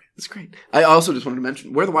 This is great. It's great. I also just wanted to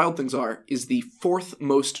mention, Where the Wild Things Are is the 4th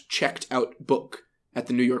most checked out book at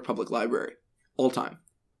the New York Public Library, all time.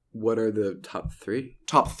 What are the top 3?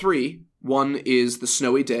 Top 3. One is The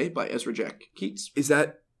Snowy Day by Ezra Jack Keats. Is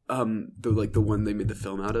that the one they made the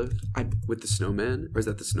film out of? With the snowman? Or is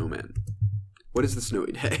that the snowman? What is The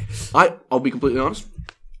Snowy Day? I'll be completely honest.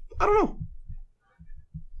 I don't know.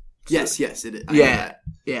 Yes, it is.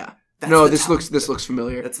 Yeah. this looks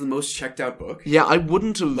familiar. That's the most checked out book. Yeah, I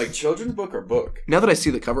wouldn't have Like children's book or book. Now that I see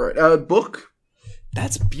the cover art, book.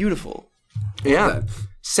 That's beautiful. Yeah.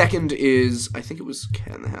 Second is, I think it was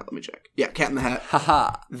Cat in the Hat. Let me check. Yeah, Cat in the Hat.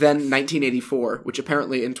 Haha. Then 1984, which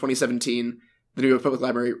apparently in 2017, the New York Public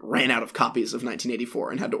Library ran out of copies of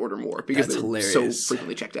 1984 and had to order more because That's they were hilarious. so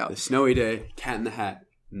frequently checked out. The Snowy Day, Cat in the Hat,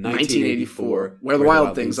 1984, Where the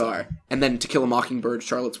Wild Things Are. And then To Kill a Mockingbird,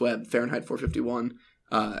 Charlotte's Web, Fahrenheit 451,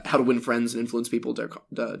 How to Win Friends and Influence People,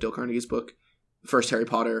 Dale Carnegie's book, First Harry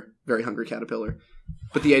Potter, Very Hungry Caterpillar.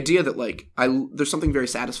 But the idea that, like, there's something very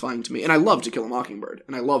satisfying to me, and I love To Kill a Mockingbird,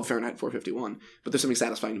 and I love Fahrenheit 451, but there's something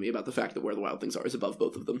satisfying to me about the fact that Where the Wild Things Are is above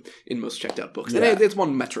both of them in most checked out books. Yeah. And it's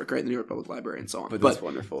one metric, right, in the New York Public Library and so on. But that's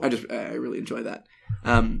wonderful. I really enjoy that.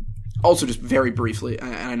 Also, just very briefly,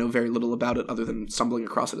 and I know very little about it other than stumbling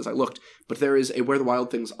across it as I looked, but there is a Where the Wild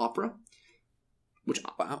Things opera, which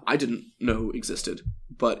I didn't know existed,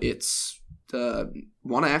 but it's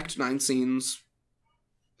 1 act, 9 scenes.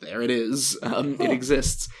 There it is. It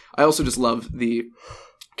exists. I also just love the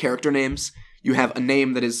character names. You have a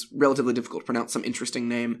name that is relatively difficult to pronounce, some interesting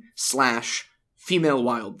name, / female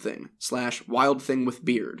wild thing, / wild thing with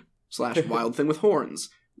beard, / wild thing with horns,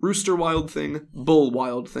 rooster wild thing, bull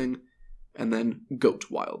wild thing, and then goat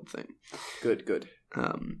wild thing. Good.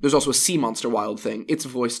 There's also a sea monster wild thing. Its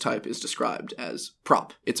voice type is described as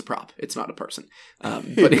prop. It's a prop. It's not a person.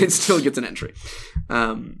 But it still gets an entry.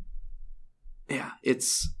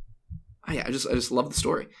 I just love the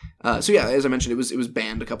story. So yeah, as I mentioned, it was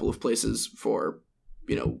banned a couple of places for,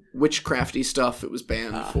 witchcrafty stuff. It was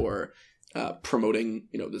banned for promoting,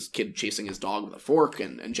 this kid chasing his dog with a fork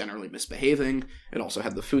and generally misbehaving. It also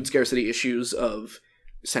had the food scarcity issues of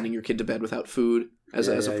sending your kid to bed without food as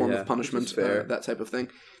a form of punishment, that type of thing.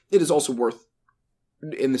 It is also worth,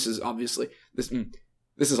 and this is obviously this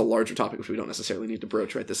is a larger topic which we don't necessarily need to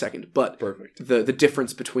broach right this second, but perfect. The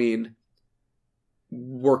difference between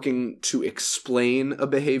working to explain a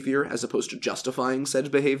behavior as opposed to justifying said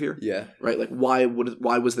behavior. Yeah. Right? Like, why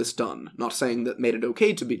was this done? Not saying that made it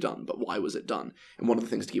okay to be done, but why was it done? And one of the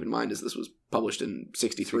things to keep in mind is this was published in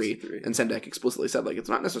 63. And Sendak explicitly said, like, it's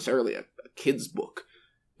not necessarily a kid's book.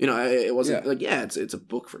 It wasn't it's a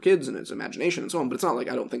book for kids and it's imagination and so on, but it's not like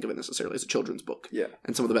I don't think of it necessarily as a children's book. Yeah.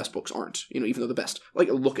 And some of the best books aren't, even though the best, like,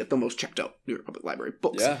 look at the most checked out New York Public Library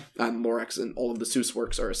books. Yeah. And Lorax and all of the Seuss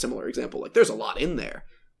works are a similar example. Like, there's a lot in there.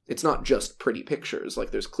 It's not just pretty pictures. Like,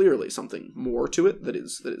 there's clearly something more to it that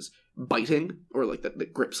is biting, or like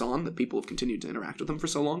that grips on, that people have continued to interact with them for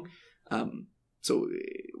so long. So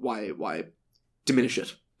why diminish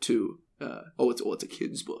it to it's a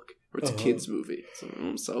kid's book, or it's a kid's movie.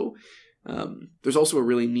 So there's also a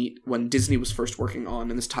really neat, when Disney was first working on,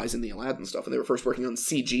 and this ties in the Aladdin stuff, and they were first working on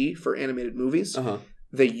CG for animated movies,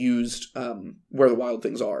 they used Where the Wild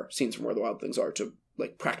Things Are, scenes from Where the Wild Things Are, to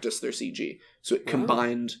like practice their CG. So it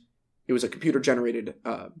combined, it was a computer-generated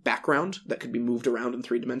background that could be moved around in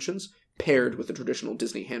 3 dimensions, paired with the traditional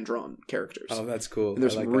Disney hand-drawn characters. Oh, that's cool. And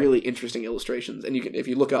there's some really interesting illustrations. And if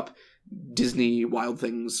you look up Disney Wild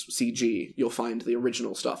Things CG, you'll find the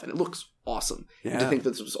original stuff, and it looks awesome. Yeah. And to think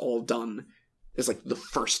that this was all done as like the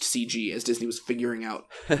first CG, as Disney was figuring out,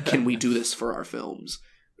 can we do this for our films?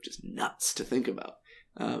 Which is nuts to think about.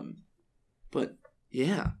 But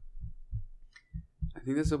yeah. I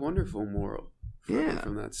think that's a wonderful moral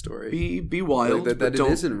from that story. Be wild, like that but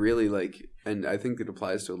it isn't really like, and I think it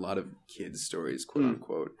applies to a lot of kids' stories, quote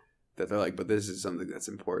unquote, that they're like, but this is something that's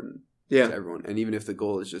important to everyone. And even if the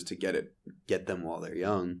goal is just to get them while they're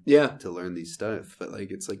young, to learn these stuff, but like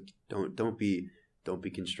it's like don't be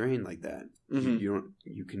constrained like that. Mm-hmm.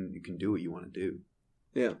 You can do what you want to do.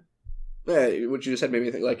 Yeah. What you just said made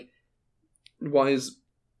me think, like, why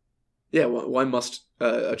must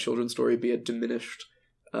a children's story be a diminished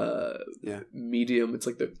medium? It's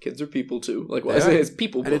like the kids are people too. Like, why is it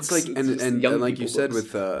people books? And it's like, and like you said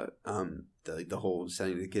books. with the whole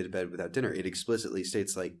sending the kid to bed without dinner, it explicitly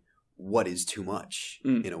states like what is too much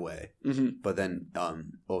in a way, but then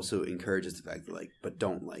also encourages the fact that like, but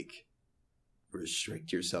don't like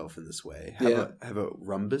restrict yourself in this way. Have a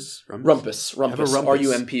rumpus. Rumpus.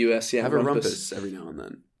 RUMPUS. Yeah, have a rumpus every now and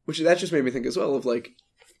then. Which that just made me think as well of like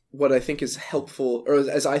what I think is helpful, or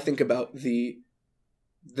as I think about the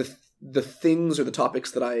things or the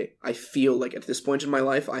topics that I feel like at this point in my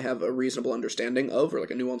life I have a reasonable understanding of, or like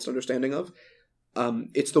a nuanced understanding of.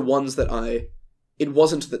 It's the ones that it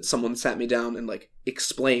wasn't that someone sat me down and like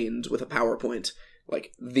explained with a PowerPoint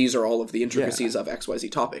like these are all of the intricacies of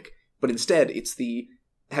XYZ topic, but instead it's the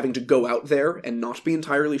having to go out there and not be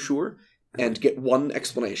entirely sure and get one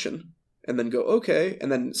explanation and then go okay,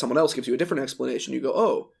 and then someone else gives you a different explanation, you go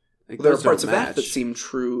oh. Like, there are those parts don't of that match. seem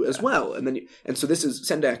true as well. And so this is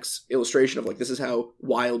Sendak's illustration of, like, this is how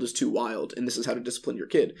wild is too wild, and this is how to discipline your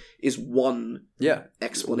kid, is one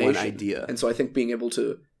explanation. One idea. And so I think being able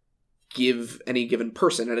to give any given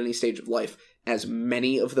person at any stage of life as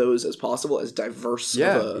many of those as possible, as diverse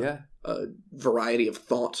of a variety of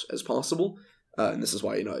thought as possible. And this is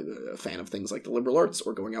why, I'm a fan of things like the liberal arts,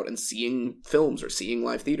 or going out and seeing films or seeing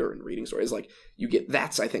live theater and reading stories. Like,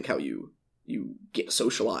 that's, I think, how you get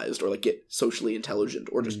socialized, or like get socially intelligent,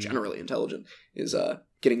 or just generally intelligent, is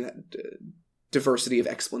getting that diversity of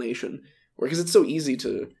explanation. Because it's so easy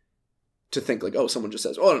to think like, oh, someone just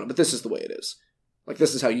says, oh, no, but this is the way it is. Like,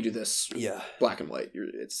 this is how you do this. Yeah. Black and white.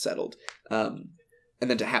 It's settled. And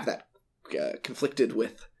then to have that conflicted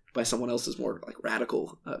with by someone else's more, like,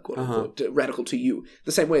 radical, quote unquote, radical to you.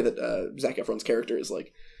 The same way that Zac Efron's character is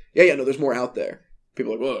like, no, there's more out there.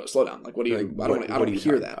 People are like, whoa, slow down. Like, what do you? Like, I don't want to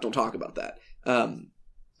hear that. About? Don't talk about that.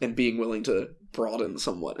 And being willing to broaden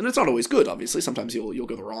somewhat, and it's not always good. Obviously, sometimes you'll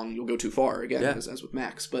go the wrong. You'll go too far again, as with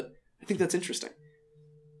Max. But I think that's interesting.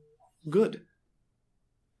 Good.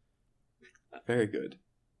 Very good.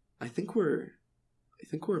 I think we're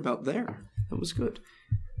about there. That was good.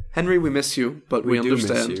 Henry, we miss you, but we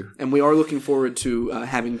understand. Miss you. And we are looking forward to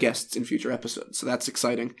having guests in future episodes, so that's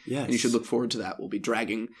exciting. Yes. And you should look forward to that. We'll be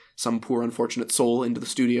dragging some poor unfortunate soul into the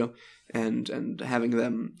studio and having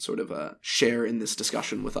them sort of share in this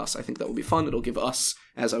discussion with us. I think that will be fun. It'll give us,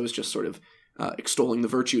 as I was just sort of extolling the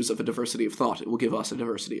virtues of a diversity of thought, it will give us a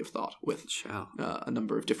diversity of thought with a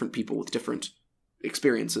number of different people with different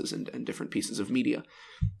experiences and different pieces of media.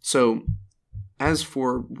 So, as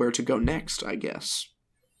for where to go next, I guess,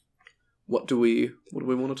 what do we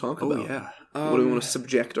want to talk about? Oh, yeah. What do we want to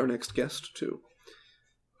subject our next guest to?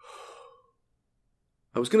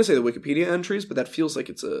 I was going to say the Wikipedia entries, but that feels like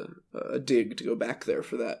it's a dig to go back there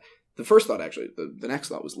for that. The first thought, actually, the next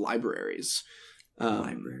thought was libraries.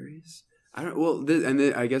 Libraries? I don't. Well,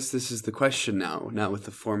 I guess this is the question now. Not with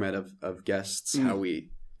the format of guests, how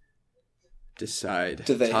we decide.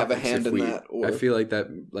 Do they have a hand in that? Or I feel like that,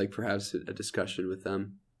 like perhaps a discussion with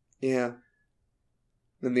them. Yeah.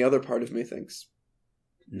 Then the other part of me thinks,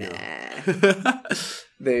 no.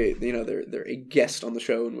 They're a guest on the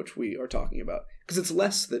show in which we are talking about, because it's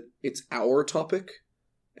less that it's our topic,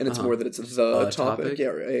 and it's more that it's the topic,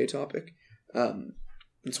 or a topic, and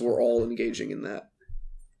so we're all engaging in that.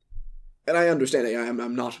 And I understand it.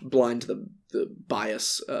 I'm not blind to the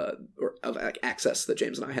bias or of access that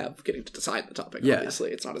James and I have getting to decide the topic. Yeah.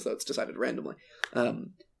 Obviously, it's not as though it's decided randomly.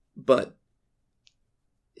 But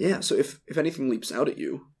yeah, so if anything leaps out at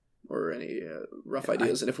you, or any rough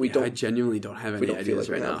ideas, and if we don't, I genuinely don't have any ideas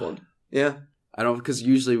right now. One. Yeah, I don't, because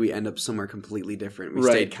usually we end up somewhere completely different. We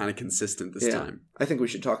stayed kind of consistent this time. I think we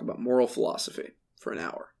should talk about moral philosophy for an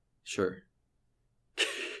hour. Sure.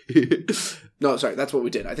 No, sorry, that's what we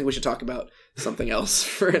did. I think we should talk about something else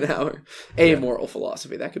for an hour. Moral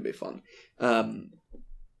philosophy. That could be fun. All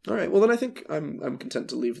right. Well, then I think I'm content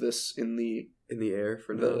to leave this in the air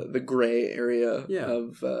for now. The gray area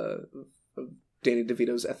of Danny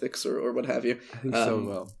DeVito's ethics or what have you. I think so.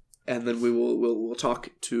 Well, and then we'll talk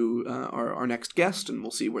to our next guest, and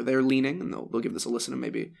we'll see where they're leaning, and they'll give this a listen and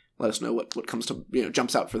maybe let us know what comes to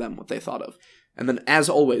jumps out for them, what they thought of. And then, as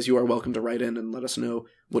always, you are welcome to write in and let us know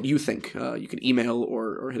what you think. You can email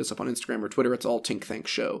or hit us up on Instagram or Twitter. It's all Tink Thank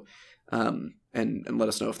Show. And let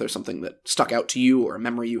us know if there's something that stuck out to you, or a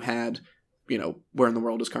memory you had. Where in the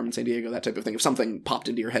world is Carmen Sandiego? That type of thing. If something popped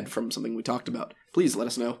into your head from something we talked about, please let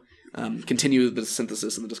us know. Continue the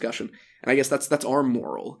synthesis and the discussion. And I guess that's our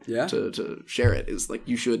moral. Yeah. To share it is like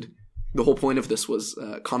you should. The whole point of this was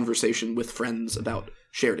conversation with friends about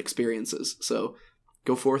shared experiences. So.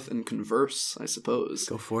 Go forth and converse, I suppose.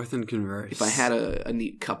 Go forth and converse. If I had a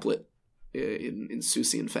neat couplet in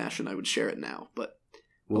Seussian fashion, I would share it now. But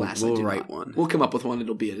alas, we'll write one. We'll come up with one.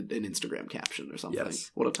 It'll be an Instagram caption or something. Yes.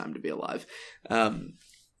 What a time to be alive. But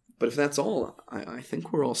if that's all, I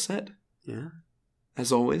think we're all set. Yeah.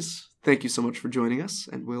 As always, thank you so much for joining us,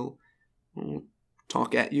 and we'll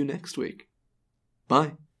talk at you next week.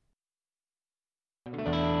 Bye.